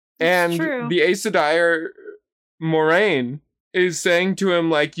 And true. The Aes Sedai, Moraine, is saying to him,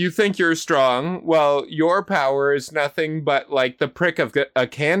 like, you think you're strong? Well, your power is nothing but like the prick of a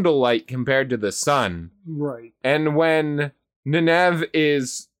candlelight compared to the sun. Right. And when Nineveh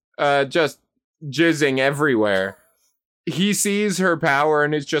is just jizzing everywhere, he sees her power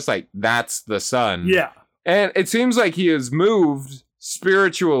and is just like, that's the sun. Yeah. And it seems like he is moved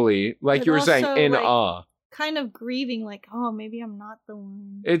spiritually, like But you were saying, also, in like, awe. Kind of grieving, like, oh, maybe I'm not the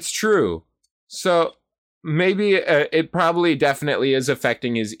one. It's true. So maybe it probably definitely is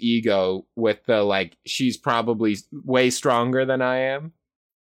affecting his ego with the, like, she's probably way stronger than I am.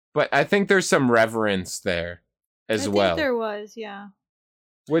 But I think there's some reverence there as well. I think there was, yeah.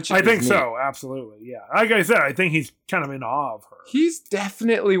 Which I think neat. so, absolutely, yeah. Like I said, I think he's kind of in awe of her. He's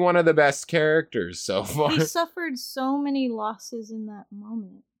definitely one of the best characters so far. He suffered so many losses in that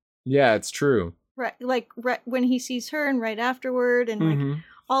moment. Yeah, it's true. Right, like when he sees her, and right afterward, and like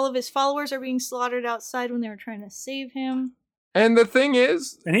all of his followers are being slaughtered outside when they were trying to save him. And the thing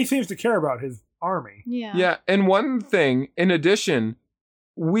is, and he seems to care about his army. Yeah. Yeah, and one thing, in addition,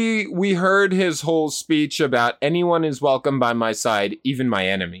 we heard his whole speech about anyone is welcome by my side, even my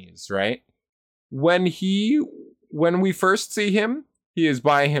enemies, right? When we first see him, he is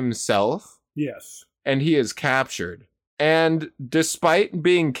by himself. Yes. And he is captured. And despite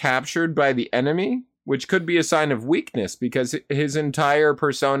being captured by the enemy, which could be a sign of weakness because his entire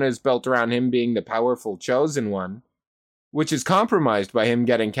persona is built around him being the powerful chosen one, which is compromised by him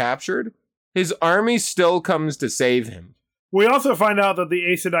getting captured, his army still comes to save him. We also find out that the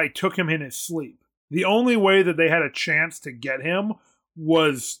Aes Sedai took him in his sleep. The only way that they had a chance to get him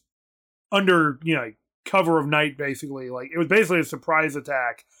was under, cover of night, basically. Like, it was basically a surprise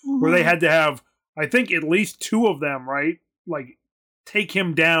attack where they had to have, I think, at least 2 of them, right? Like, take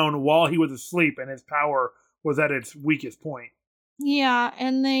him down while he was asleep and his power was at its weakest point. Yeah,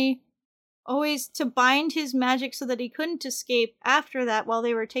 and they always, to bind his magic so that he couldn't escape after that while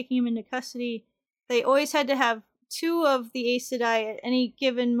they were taking him into custody, they always had to have 2 of the Aes Sedai at any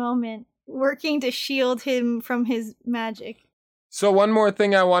given moment working to shield him from his magic. So one more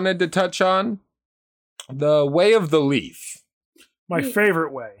thing I wanted to touch on. The Way of the Leaf. My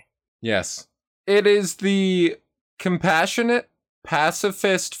favorite way. Yes. It is the compassionate,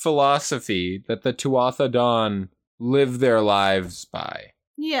 pacifist philosophy that the Tuatha Dé Danann live their lives by.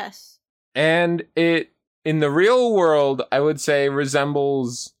 Yes. And it, in the real world, I would say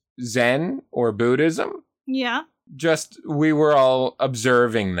resembles Zen or Buddhism. Yeah. Just, we were all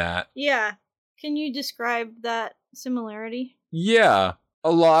observing that. Yeah. Can you describe that similarity? Yeah.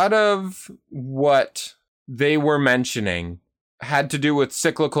 A lot of what they were mentioning had to do with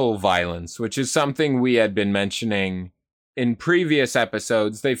cyclical violence, which is something we had been mentioning in previous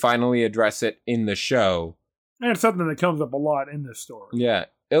episodes. They finally address it in the show. And it's something that comes up a lot in this story. Yeah.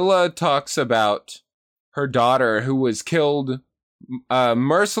 Illa talks about her daughter who was killed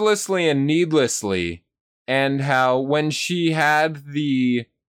mercilessly and needlessly, and how when she had the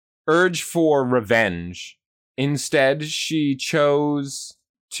urge for revenge, instead she chose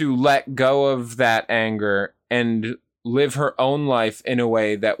to let go of that anger and live her own life in a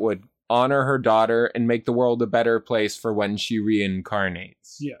way that would honor her daughter and make the world a better place for when she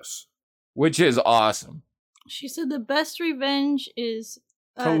reincarnates. Yes. Which is awesome. She said the best revenge is...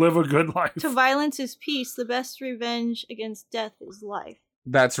 To live a good life. To violence is peace. The best revenge against death is life.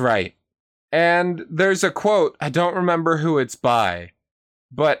 That's right. And there's a quote, I don't remember who it's by,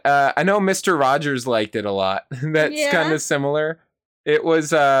 but I know Mr. Rogers liked it a lot. That's kind of similar. It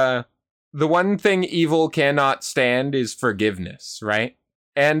was, the one thing evil cannot stand is forgiveness, right?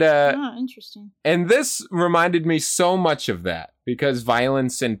 And interesting. And this reminded me so much of that, because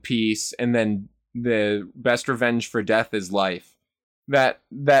violence and peace, and then the best revenge for death is life.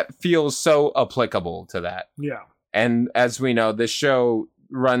 That feels so applicable to that. Yeah. And as we know, this show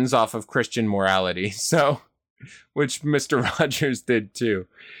runs off of Christian morality, so, which Mr. Rogers did too.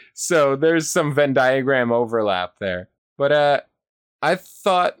 So there's some Venn diagram overlap there. But I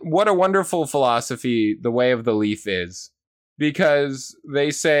thought, what a wonderful philosophy the Way of the Leaf is, because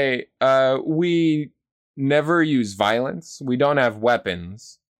they say we never use violence, we don't have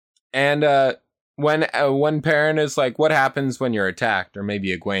weapons, and when one parent is like, what happens when you're attacked, or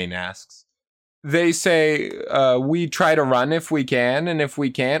maybe Egwene asks, they say we try to run if we can, and if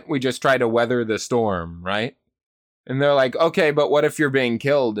we can't, we just try to weather the storm, right? And they're like, okay, but what if you're being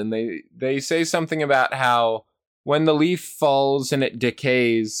killed? And they say something about how when the leaf falls and it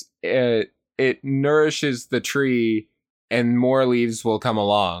decays, it nourishes the tree and more leaves will come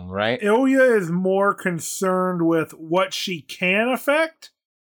along, right? Ilya is more concerned with what she can affect,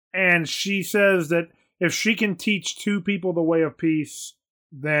 and she says that if she can teach two people the way of peace,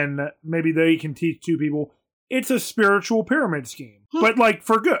 then maybe they can teach two people. It's a spiritual pyramid scheme, but like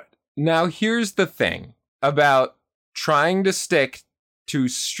for good. Now, here's the thing about trying to stick to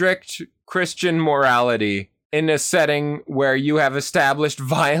strict Christian morality in a setting where you have established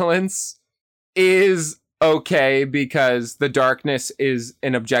violence is okay, because the darkness is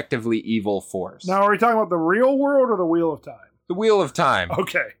an objectively evil force. Now, are we talking about the real world or the Wheel of Time? The Wheel of Time.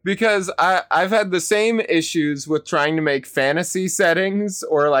 Okay. Because I've had the same issues with trying to make fantasy settings,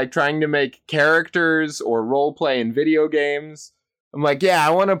 or like trying to make characters or roleplay in video games. I'm like, yeah, I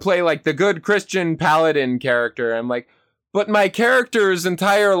want to play like the good Christian paladin character. I'm like, but my character's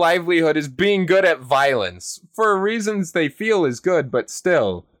entire livelihood is being good at violence for reasons they feel is good, but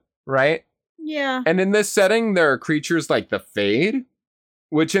still, right? Yeah. And in this setting, there are creatures like the Fade,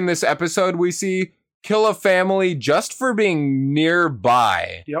 which in this episode we see kill a family just for being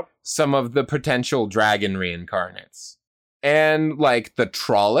nearby some of the potential dragon reincarnates. And like the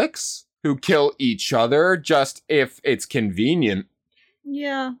Trollocs, who kill each other just if it's convenient.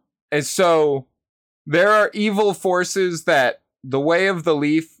 Yeah. And so there are evil forces that the Way of the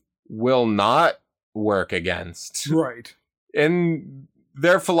Leaf will not work against. Right. And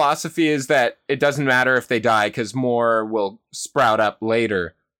their philosophy is that it doesn't matter if they die, because more will sprout up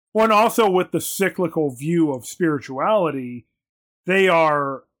later. Well, and also with the cyclical view of spirituality, they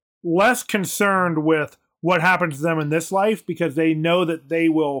are less concerned with what happens to them in this life, because they know that they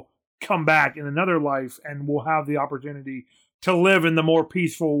will come back in another life and will have the opportunity to live in the more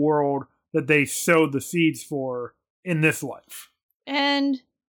peaceful world that they sowed the seeds for in this life. And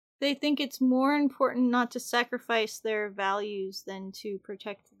they think it's more important not to sacrifice their values than to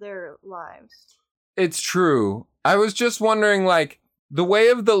protect their lives. It's true. I was just wondering, like, the Way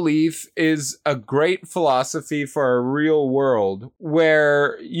of the Leaf is a great philosophy for a real world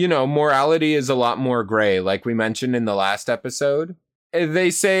where, you know, morality is a lot more gray, like we mentioned in the last episode.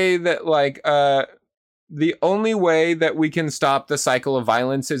 They say that, like, the only way that we can stop the cycle of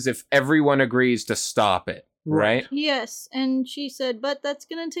violence is if everyone agrees to stop it, right? Yes, and she said, but that's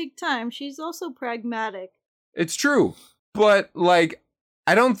gonna take time. She's also pragmatic. It's true, but, like,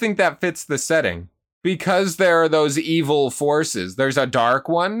 I don't think that fits the setting. Because there are those evil forces. There's a dark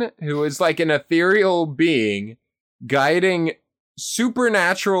one who is like an ethereal being guiding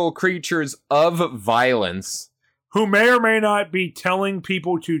supernatural creatures of violence who may or may not be telling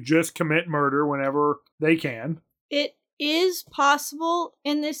people to just commit murder whenever they can. It is possible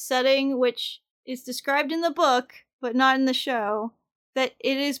in this setting, which is described in the book, but not in the show, that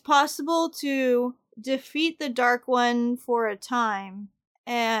it is possible to defeat the Dark One for a time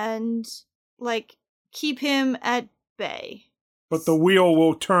and, like, keep him at bay. But the wheel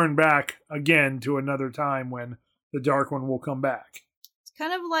will turn back again to another time when the Dark One will come back. It's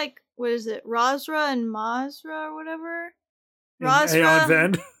kind of like, what is it, Rosra and Mazra or whatever? In Aeon's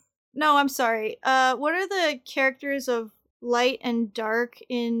End? No, I'm sorry. What are the characters of light and dark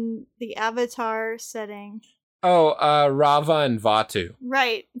in the Avatar setting? Oh, Rava and Vatu.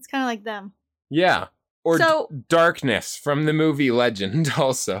 Right. It's kind of like them. Yeah. Or So- Darkness from the movie Legend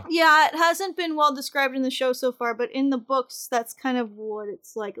also. Yeah, it hasn't been well described in the show so far, but in the books, that's kind of what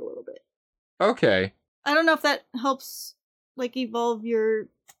it's like a little bit. Okay. I don't know if that helps, like, evolve your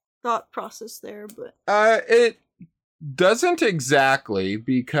thought process there, but... It doesn't exactly,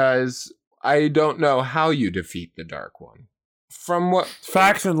 because I don't know how you defeat the Dark One. From what...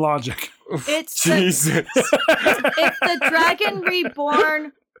 Facts and logic. It's Jesus. if the Dragon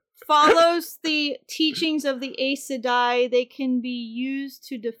Reborn follows the teachings of the Aes Sedai, they can be used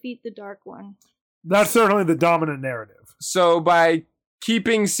to defeat the Dark One. That's certainly the dominant narrative. So by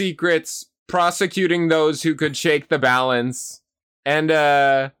keeping secrets, prosecuting those who could shake the balance, and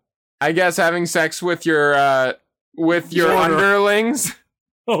I guess having sex with your Sort of. underlings,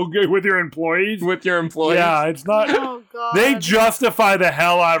 Okay, with your employees? with your employees. Yeah, it's not... Oh, God. They justify the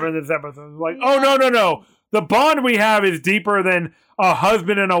hell out of it in this episode. Like, oh, Yeah. no. The bond we have is deeper than a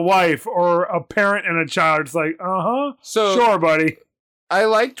husband and a wife or a parent and a child. It's like, So sure, buddy. I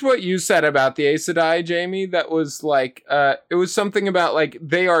liked what you said about the Aes Sedai, Jamie. That was like, it was something about like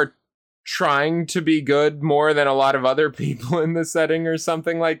they are trying to be good more than a lot of other people in the setting or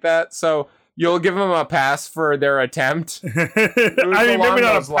something like that. So you'll give them a pass for their attempt. It was I mean, along maybe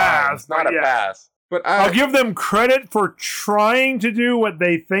not those a pass, lines, not but a yeah. pass. But I'll give them credit for trying to do what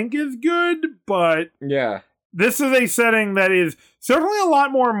they think is good, but yeah. this is a setting that is certainly a lot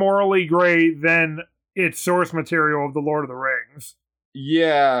more morally gray than its source material of The Lord of the Rings.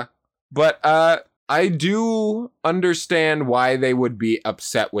 Yeah, but I do understand why they would be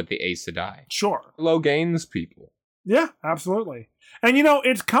upset with the Aes Sedai. Sure. Logain's people. Yeah, absolutely. And,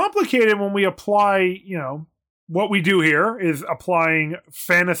 it's complicated when we apply, what we do here is applying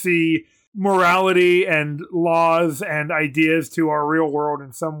fantasy morality and laws and ideas to our real world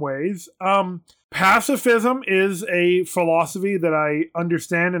in some ways. Pacifism is a philosophy that I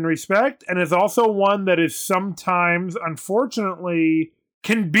understand and respect, and is also one that is sometimes, unfortunately,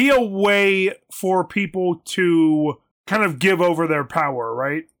 can be a way for people to kind of give over their power,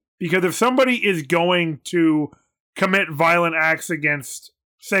 right? Because if somebody is going to commit violent acts against,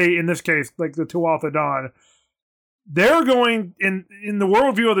 say, in this case, like the Tuatha Dé, they're going, in the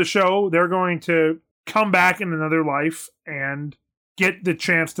worldview of the show, they're going to come back in another life and get the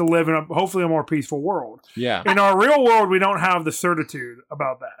chance to live in hopefully a more peaceful world. Yeah. In our real world, we don't have the certitude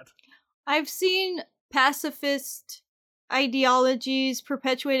about that. I've seen pacifist ideologies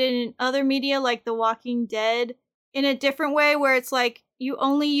perpetuated in other media, like The Walking Dead, in a different way, where it's like you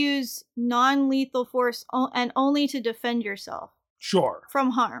only use non-lethal force and only to defend yourself Sure.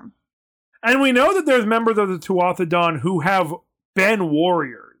 from harm. And we know that there's members of the Tuatha Dé who have been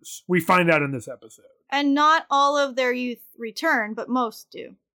warriors. We find out in this episode. And not all of their youth return, but most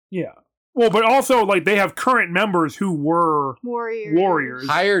do. Yeah. Well, but also, like, they have current members who were warriors.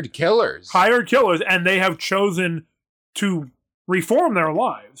 Hired killers. Hired killers, and they have chosen to reform their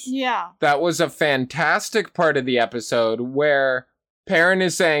lives. Yeah. That was a fantastic part of the episode where Perrin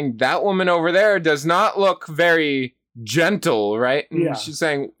is saying, that woman over there does not look very gentle, right? And Yeah. she's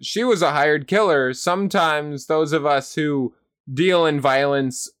saying, she was a hired killer. Sometimes those of us who deal in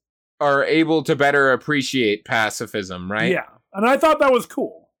violence are able to better appreciate pacifism, right? Yeah. And I thought that was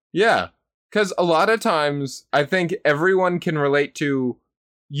cool. Yeah. Because a lot of times, I think everyone can relate to,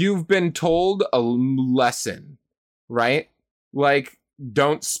 you've been told a lesson, right? Like,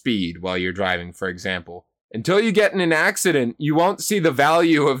 don't speed while you're driving, for example. Until you get in an accident, you won't see the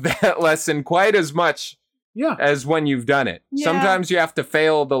value of that lesson quite as much Yeah. as when you've done it. Yeah. Sometimes you have to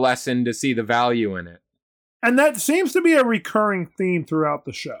fail the lesson to see the value in it. And that seems to be a recurring theme throughout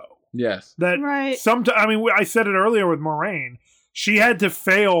the show. Yes. That Right. I mean, I said it earlier with Moraine. She had to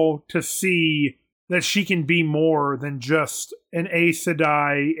fail to see that she can be more than just an Aes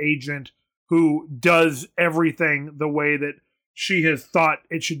Sedai agent who does everything the way that she has thought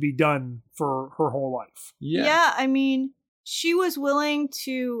it should be done for her whole life. Yeah. I mean, she was willing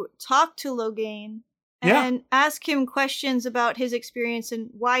to talk to Logain Yeah. and ask him questions about his experience and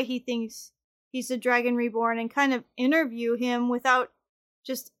why he thinks he's the Dragon Reborn and kind of interview him without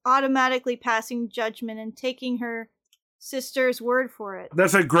just automatically passing judgment and taking her sister's word for it.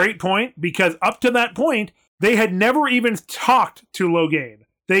 That's a great point, because up to that point, they had never even talked to Logain.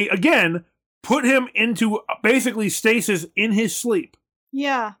 They, again, put him into basically stasis in his sleep.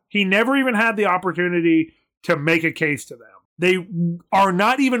 Yeah. He never even had the opportunity to make a case to them. They are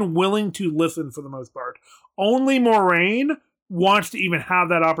not even willing to listen for the most part. Only Moraine wants to even have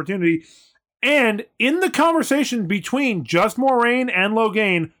that opportunity. And in the conversation between just Moraine and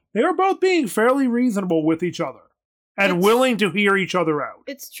Logain, they are both being fairly reasonable with each other and willing to hear each other out.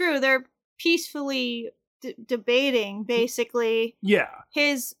 It's true. They're peacefully debating, basically,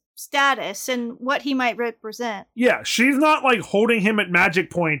 his status and what he might represent. Yeah, she's not like holding him at magic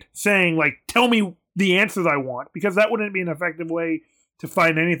point saying, like, tell me the answers I want, because that wouldn't be an effective way to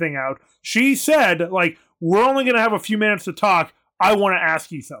find anything out. She said, like, we're only going to have a few minutes to talk. I want to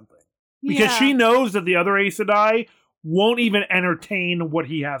ask you something. Because she knows that the other Aes Sedai won't even entertain what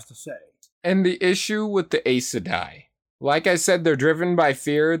he has to say. And the issue with the Aes Sedai, like I said, they're driven by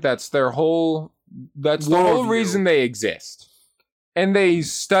fear. That's the whole reason they exist. And they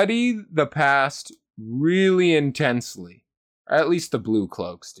study the past really intensely. Or at least the Blue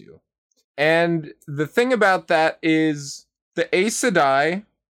Cloaks do. And the thing about that is the Aes Sedai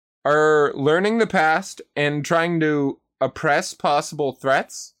are learning the past and trying to oppress possible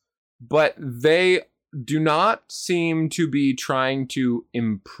threats, but they do not seem to be trying to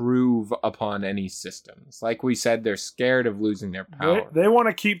improve upon any systems. Like we said, they're scared of losing their power. They want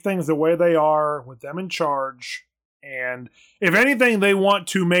to keep things the way they are with them in charge. And if anything, they want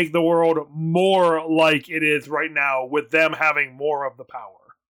to make the world more like it is right now with them having more of the power.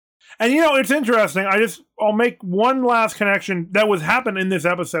 And it's interesting. I'll make one last connection that was happened in this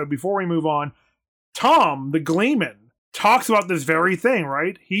episode before we move on. Tom, the Gleeman, talks about this very thing,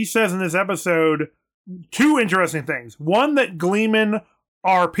 right? He says in this episode two interesting things. One, that Gleeman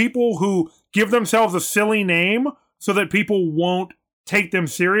are people who give themselves a silly name so that people won't take them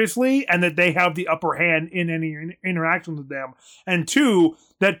seriously and that they have the upper hand in any interaction with them. And two,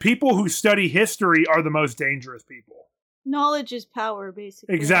 that people who study history are the most dangerous people. Knowledge is power,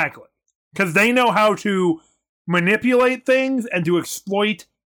 basically. Exactly. Because they know how to manipulate things and to exploit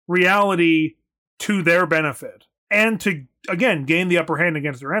reality to their benefit. And to, again, gain the upper hand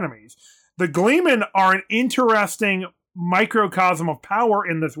against their enemies. The Gleeman are an interesting microcosm of power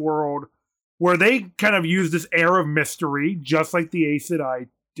in this world where they kind of use this air of mystery, just like the Aes Sedai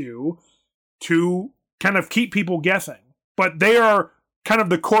do, to kind of keep people guessing. But they are kind of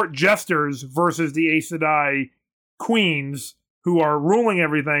the court jesters versus the Aes Sedai queens who are ruling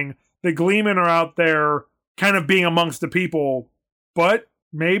everything. The Gleeman are out there kind of being amongst the people, but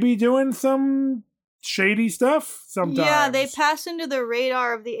maybe doing some shady stuff sometimes. Yeah, they pass into the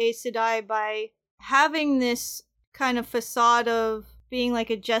radar of the Aes Sedai by having this kind of facade of being like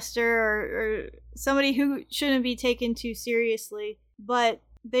a jester or somebody who shouldn't be taken too seriously. But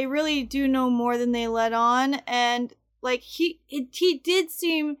they really do know more than they let on. And like he did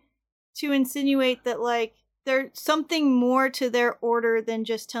seem to insinuate that like there's something more to their order than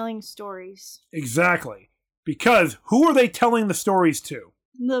just telling stories. Exactly. Because who are they telling the stories to?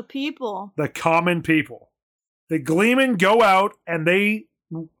 The people. The common people. The Gleeman go out and they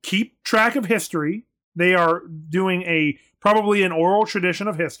keep track of history. They are doing probably an oral tradition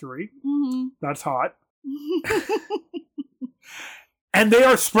of history. Mm-hmm. That's hot. And they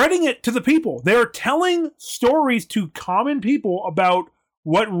are spreading it to the people. They're telling stories to common people about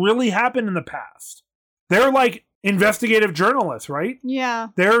what really happened in the past. They're like investigative journalists, right? Yeah.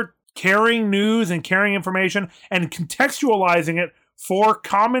 They're carrying news and carrying information and contextualizing it for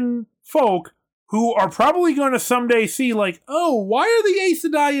common folk who are probably going to someday see like, oh, why are the Aes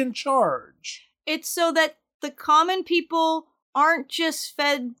Sedai in charge? It's so that the common people aren't just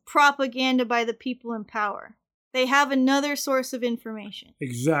fed propaganda by the people in power. They have another source of information.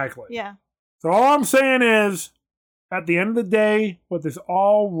 Exactly. Yeah. So all I'm saying is, at the end of the day, what this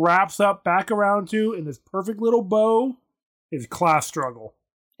all wraps up back around to in this perfect little bow is class struggle.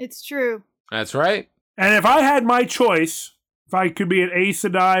 It's true. That's right. And if I had my choice, if I could be an Aes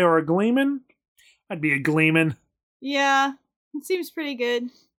Sedai or a Gleeman, I'd be a Gleeman. Yeah, it seems pretty good.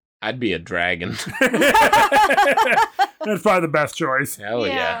 I'd be a dragon. That's probably the best choice. Hell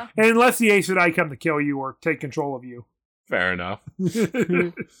yeah. Unless the Aes Sedai come to kill you or take control of you. Fair enough.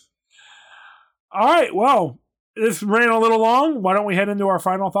 All right, well, this ran a little long. Why don't we head into our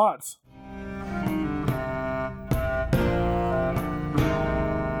final thoughts?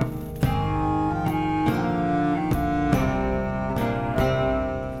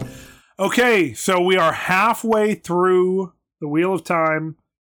 Okay, so we are halfway through the Wheel of Time.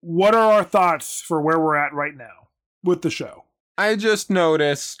 what are our thoughts for where we're at right now with the show? I just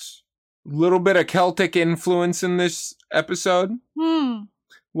noticed a little bit of Celtic influence in this episode.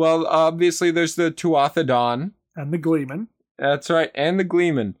 Well, obviously there's the Tuatha Dawn. And the Gleeman. That's right, and the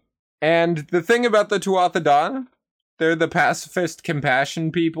Gleeman. And the thing about the Tuatha Dawn, they're the pacifist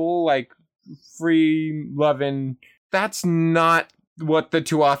compassion people, like free loving. That's not what the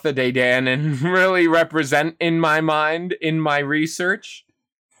Tuatha De Danann really represent in my mind, in my research.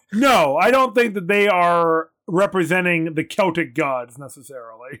 No, I don't think that they are representing the Celtic gods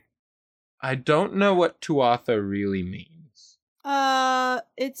necessarily. I don't know what Tuatha really means.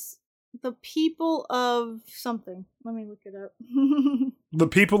 It's the people of something. Let me look it up. The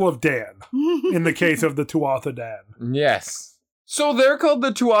people of Dan, in the case of the Tuatha Dan. Yes. So they're called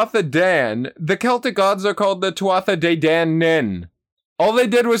the Tuatha Dan. The Celtic gods are called the Tuatha De Danann. All they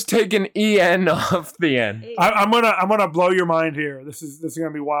did was take an en off the end. I'm gonna blow your mind here. This is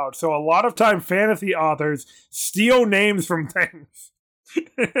gonna be wild. So a lot of time fantasy authors steal names from things.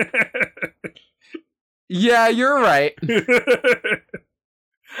 Yeah, you're right.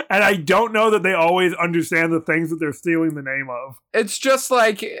 And I don't know that they always understand the things that they're stealing the name of. It's just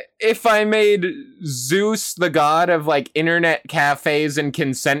like if I made Zeus the god of like internet cafes and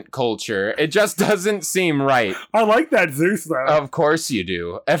consent culture. It just doesn't seem right. I like that Zeus though. Of course you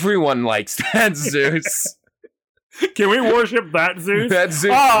do. Everyone likes that Zeus. Can we worship that Zeus? That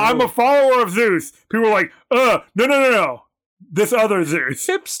Zeus. I'm a follower of Zeus. People are like, no. This other Zeus.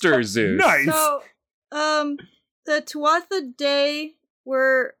 Hipster Zeus. Nice. So, the Tuatha De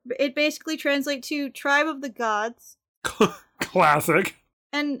it basically translates to tribe of the gods. Classic.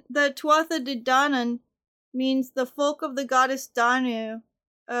 And the Tuatha De Danann means the folk of the goddess Danu,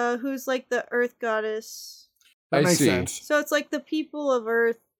 who's like the earth goddess. That I makes see. sense. So it's like the people of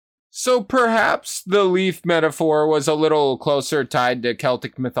earth. So perhaps the leaf metaphor was a little closer tied to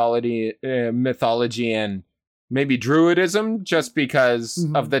Celtic mythology and maybe Druidism, just because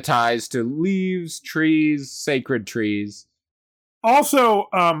of the ties to leaves, trees, sacred trees. Also,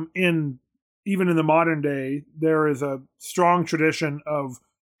 even in the modern day, there is a strong tradition of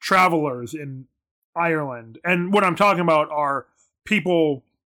travelers in Ireland. And what I'm talking about are people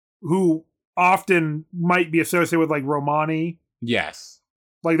who often might be associated with like Romani. Yes.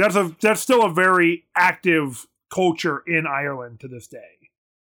 Like that's still a very active culture in Ireland to this day.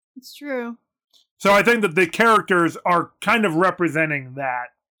 It's true. So I think that the characters are kind of representing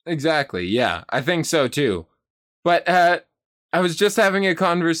that. Exactly, yeah. I think so too. But I was just having a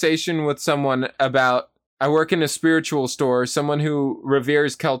conversation with someone about, I work in a spiritual store, someone who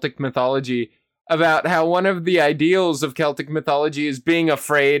reveres Celtic mythology, about how one of the ideals of Celtic mythology is being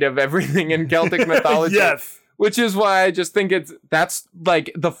afraid of everything in Celtic mythology. Yes. Which is why I just think that's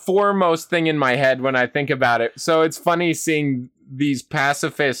like the foremost thing in my head when I think about it. So it's funny seeing these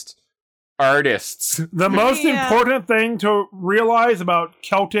pacifist artists. The most important thing to realize about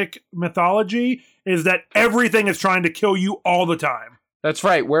Celtic mythology is that everything is trying to kill you all the time. That's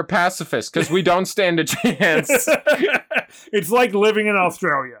right. We're pacifists because we don't stand a chance. It's like living in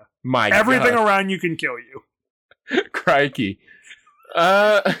Australia. Everything around you can kill you. Crikey.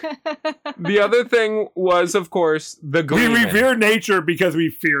 The other thing was, of course, the Gleeman. We revere nature because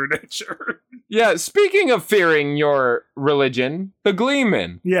we fear nature. Yeah, speaking of fearing your religion, the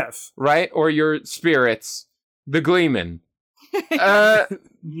Gleeman. Yes. Right? Or your spirits, the Gleeman.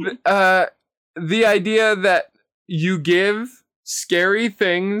 The idea that you give scary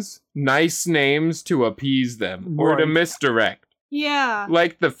things nice names to appease them or to misdirect. Yeah.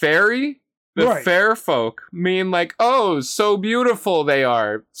 Like the fairy, the fair folk mean like, oh, so beautiful they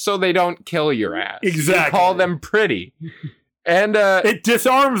are, so they don't kill your ass. Exactly. You call them pretty. And it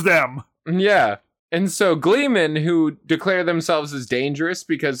disarms them. Yeah. And so Gleemen, who declare themselves as dangerous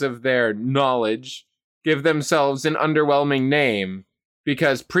because of their knowledge, give themselves an underwhelming name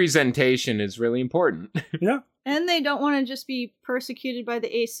because presentation is really important. Yeah. And they don't want to just be persecuted by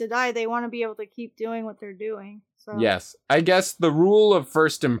the Aes Sedai. They want to be able to keep doing what they're doing. So. Yes. I guess the rule of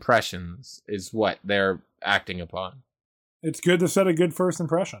first impressions is what they're acting upon. It's good to set a good first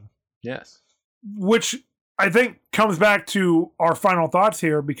impression. Yes. Which I think comes back to our final thoughts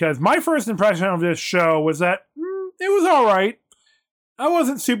here, because my first impression of this show was that it was all right. I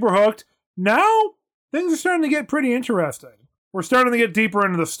wasn't super hooked. Now, things are starting to get pretty interesting. We're starting to get deeper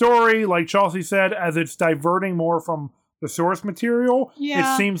into the story, like Chelsea said, as it's diverting more from the source material.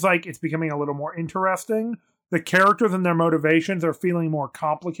 Yeah. It seems like it's becoming a little more interesting. The characters and their motivations are feeling more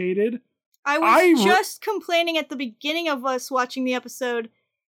complicated. I was just complaining at the beginning of us watching the episode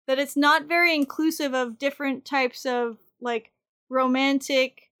that it's not very inclusive of different types of, like,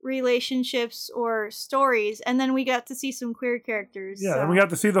 romantic relationships or stories, and then we got to see some queer characters. Yeah, so. and we got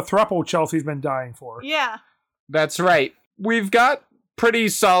to see the throuple Chelsea's been dying for. Yeah. That's right. We've got pretty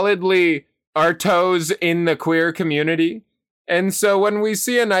solidly our toes in the queer community. And so when we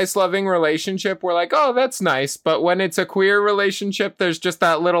see a nice loving relationship, we're like, oh, that's nice. But when it's a queer relationship, there's just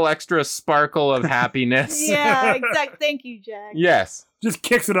that little extra sparkle of happiness. Yeah, exactly. Thank you, Jack. Yes. Just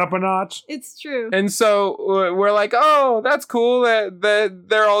kicks it up a notch. It's true. And so we're like, oh, that's cool that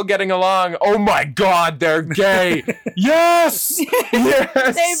they're all getting along. Oh my God, they're gay. Yes!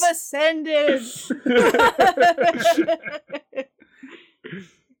 Yes! They've ascended.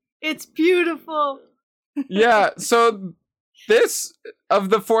 It's beautiful. Yeah, so this, of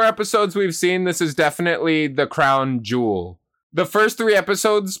the 4 episodes we've seen, this is definitely the crown jewel. The first 3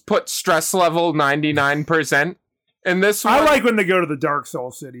 episodes put stress level 99%. And this one, I like when they go to the Dark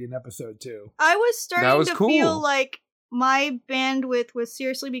Soul City in episode 2. I was starting to cool. feel like my bandwidth was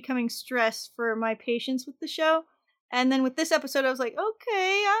seriously becoming stressed for my patience with the show. And then with this episode, I was like,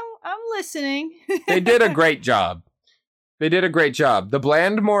 okay, I'm listening. They did a great job. They did a great job. The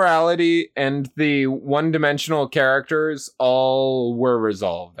bland morality and the one-dimensional characters all were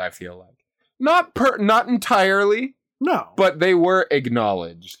resolved, I feel like. Not entirely, No. but they were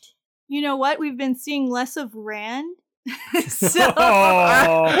acknowledged. You know what? We've been seeing less of Rand. So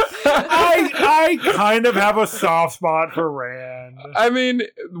Oh, I kind of have a soft spot for Rand. I mean,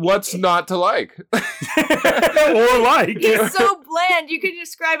 what's not to like? Or like. he's so bland. You could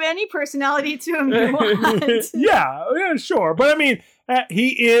describe any personality to him you want. yeah, sure. But I mean, he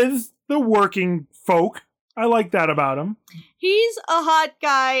is the working folk. I like that about him. He's a hot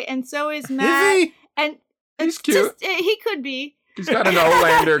guy, and so is Matt. Is he? And He's cute. He could be. He's got an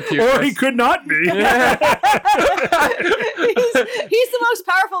Olander cuteness. Or he could not be. He's the most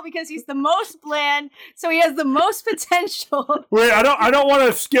powerful because he's the most bland, so he has the most potential. Wait, I don't want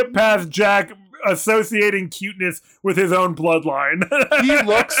to skip past Jack associating cuteness with his own bloodline. He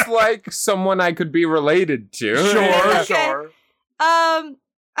looks like someone I could be related to. Sure, Okay. sure.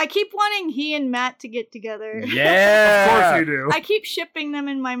 I keep wanting he and Matt to get together. Yeah. Of course you do. I keep shipping them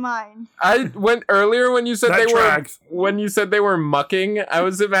in my mind. I went earlier when you said That they tracks. were mucking. I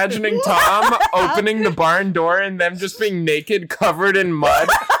was imagining Tom opening the barn door and them just being naked, covered in mud,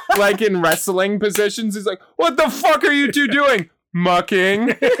 like in wrestling positions. He's like, "What the fuck are you two doing?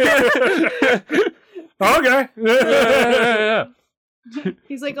 Mucking." Okay. Yeah.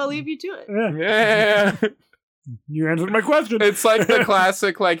 He's like, I'll leave you to it. Yeah. Yeah. You answered my question. It's like the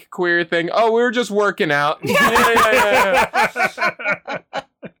classic like queer thing. Oh, we were just working out. Yeah.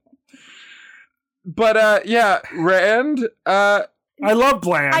 But yeah, Rand, I love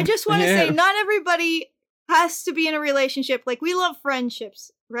Bland. I just want to Yeah. say, not everybody has to be in a relationship. Like, we love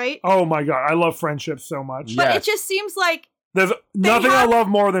friendships, right? Oh my god, I love friendships so much. But Yes. it just seems like There's nothing have- I love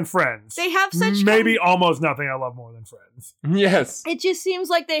more than friends. they have such Maybe almost nothing I love more than friends. Yes. it just seems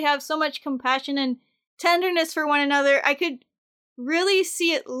like they have so much compassion and tenderness for one another. I could really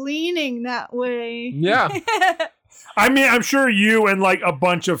see it leaning that way. Yeah. I mean, I'm sure you and like a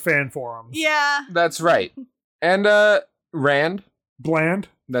bunch of fan forums. Yeah. That's right. And Rand, Bland?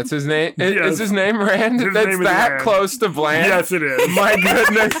 that's his name. Yes. Is his name Rand? His That's name is that Rand. close to Bland. Yes, it is. My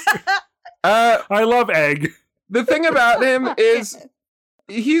goodness. I love Egg. The thing about him is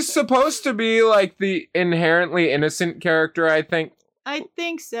he's supposed to be like the inherently innocent character, I think. I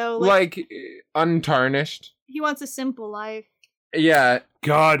think so. Like untarnished. He wants a simple life. Yeah.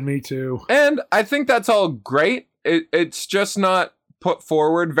 God, me too. And I think that's all great. It's just not put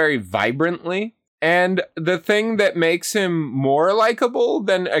forward very vibrantly. And the thing that makes him more likable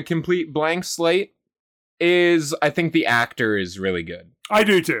than a complete blank slate is I think the actor is really good. I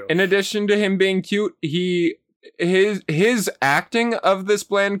do too. In addition to him being cute, his acting of this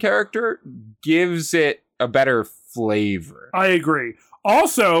bland character gives it a better flavor. I agree.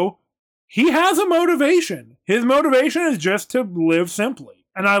 Also, he has a motivation. His motivation is just to live simply.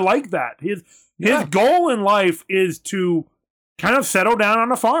 And I like that. His goal in life is to kind of settle down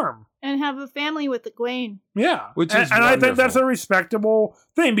on a farm. And have a family with Egwene. Yeah. Which and, is and I think that's wonderful. a respectable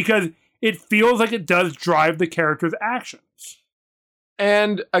thing because it feels like it does drive the character's actions.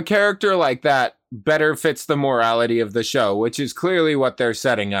 And a character like that better fits the morality of the show, which is clearly what they're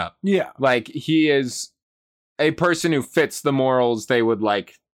setting up. Yeah. Like, he is a person who fits the morals they would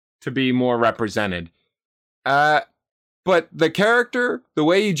like to be more represented. But the character, the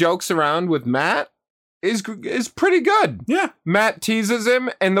way he jokes around with Matt, is pretty good. Yeah. Matt teases him,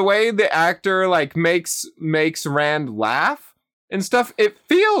 and the way the actor like makes Rand laugh and stuff, it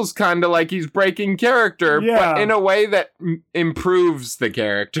feels kind of like he's breaking character, Yeah. but in a way that improves the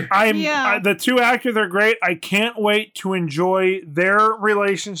character. The two actors are great. I can't wait to enjoy their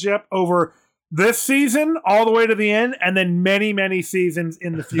relationship over this season all the way to the end, and then many, many seasons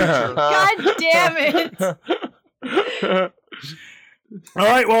in the future. God damn it! All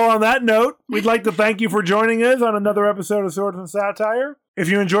right, well, on that note, we'd like to thank you for joining us on another episode of Swords and Satire. If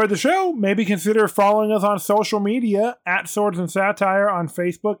you enjoyed the show, maybe consider following us on social media at Swords and Satire on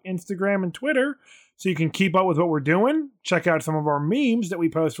Facebook, Instagram, and Twitter, so you can keep up with what we're doing, check out some of our memes that we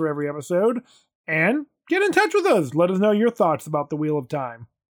post for every episode, and get in touch with us. Let us know your thoughts about the Wheel of Time.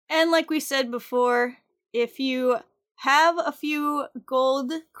 And like we said before, if you have a few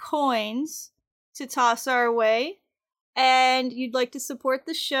gold coins to toss our way, and you'd like to support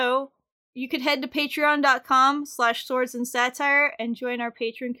the show, you could head to patreon.com/swords and satire and join our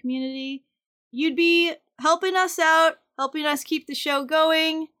patron community. You'd be helping us out, helping us keep the show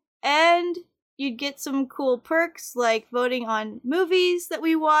going, and you'd get some cool perks like voting on movies that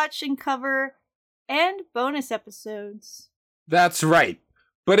we watch and cover, and bonus episodes. That's right.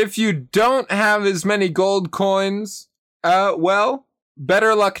 But if you don't have as many gold coins, well,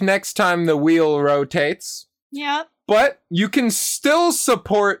 better luck next time the wheel rotates. Yep. But you can still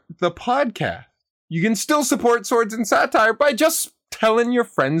support the podcast. You can still support Swords and Satire by just telling your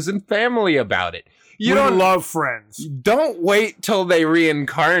friends and family about it. We love friends. Don't wait till they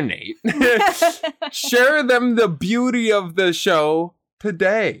reincarnate. Share them the beauty of the show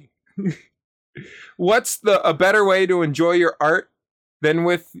today. What's a better way to enjoy your art than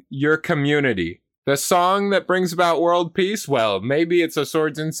with your community? The song that brings about world peace? Well, maybe it's a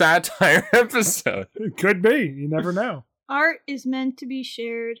Swords and Satire episode. It could be. You never know. Art is meant to be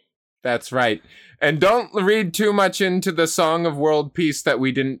shared. That's right. And don't read too much into the song of world peace that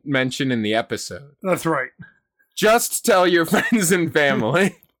we didn't mention in the episode. That's right. Just tell your friends and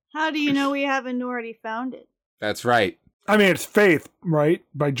family. How do you know we haven't already found it? That's right. I mean, it's Faith, right?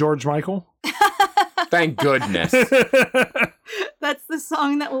 By George Michael. Thank goodness. That's the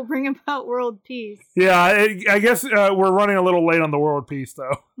song that will bring about world peace. Yeah, I guess we're running a little late on the world peace,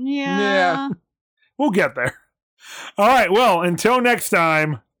 though. Yeah. We'll get there. All right, well, until next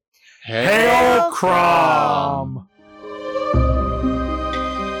time, Hail Crom!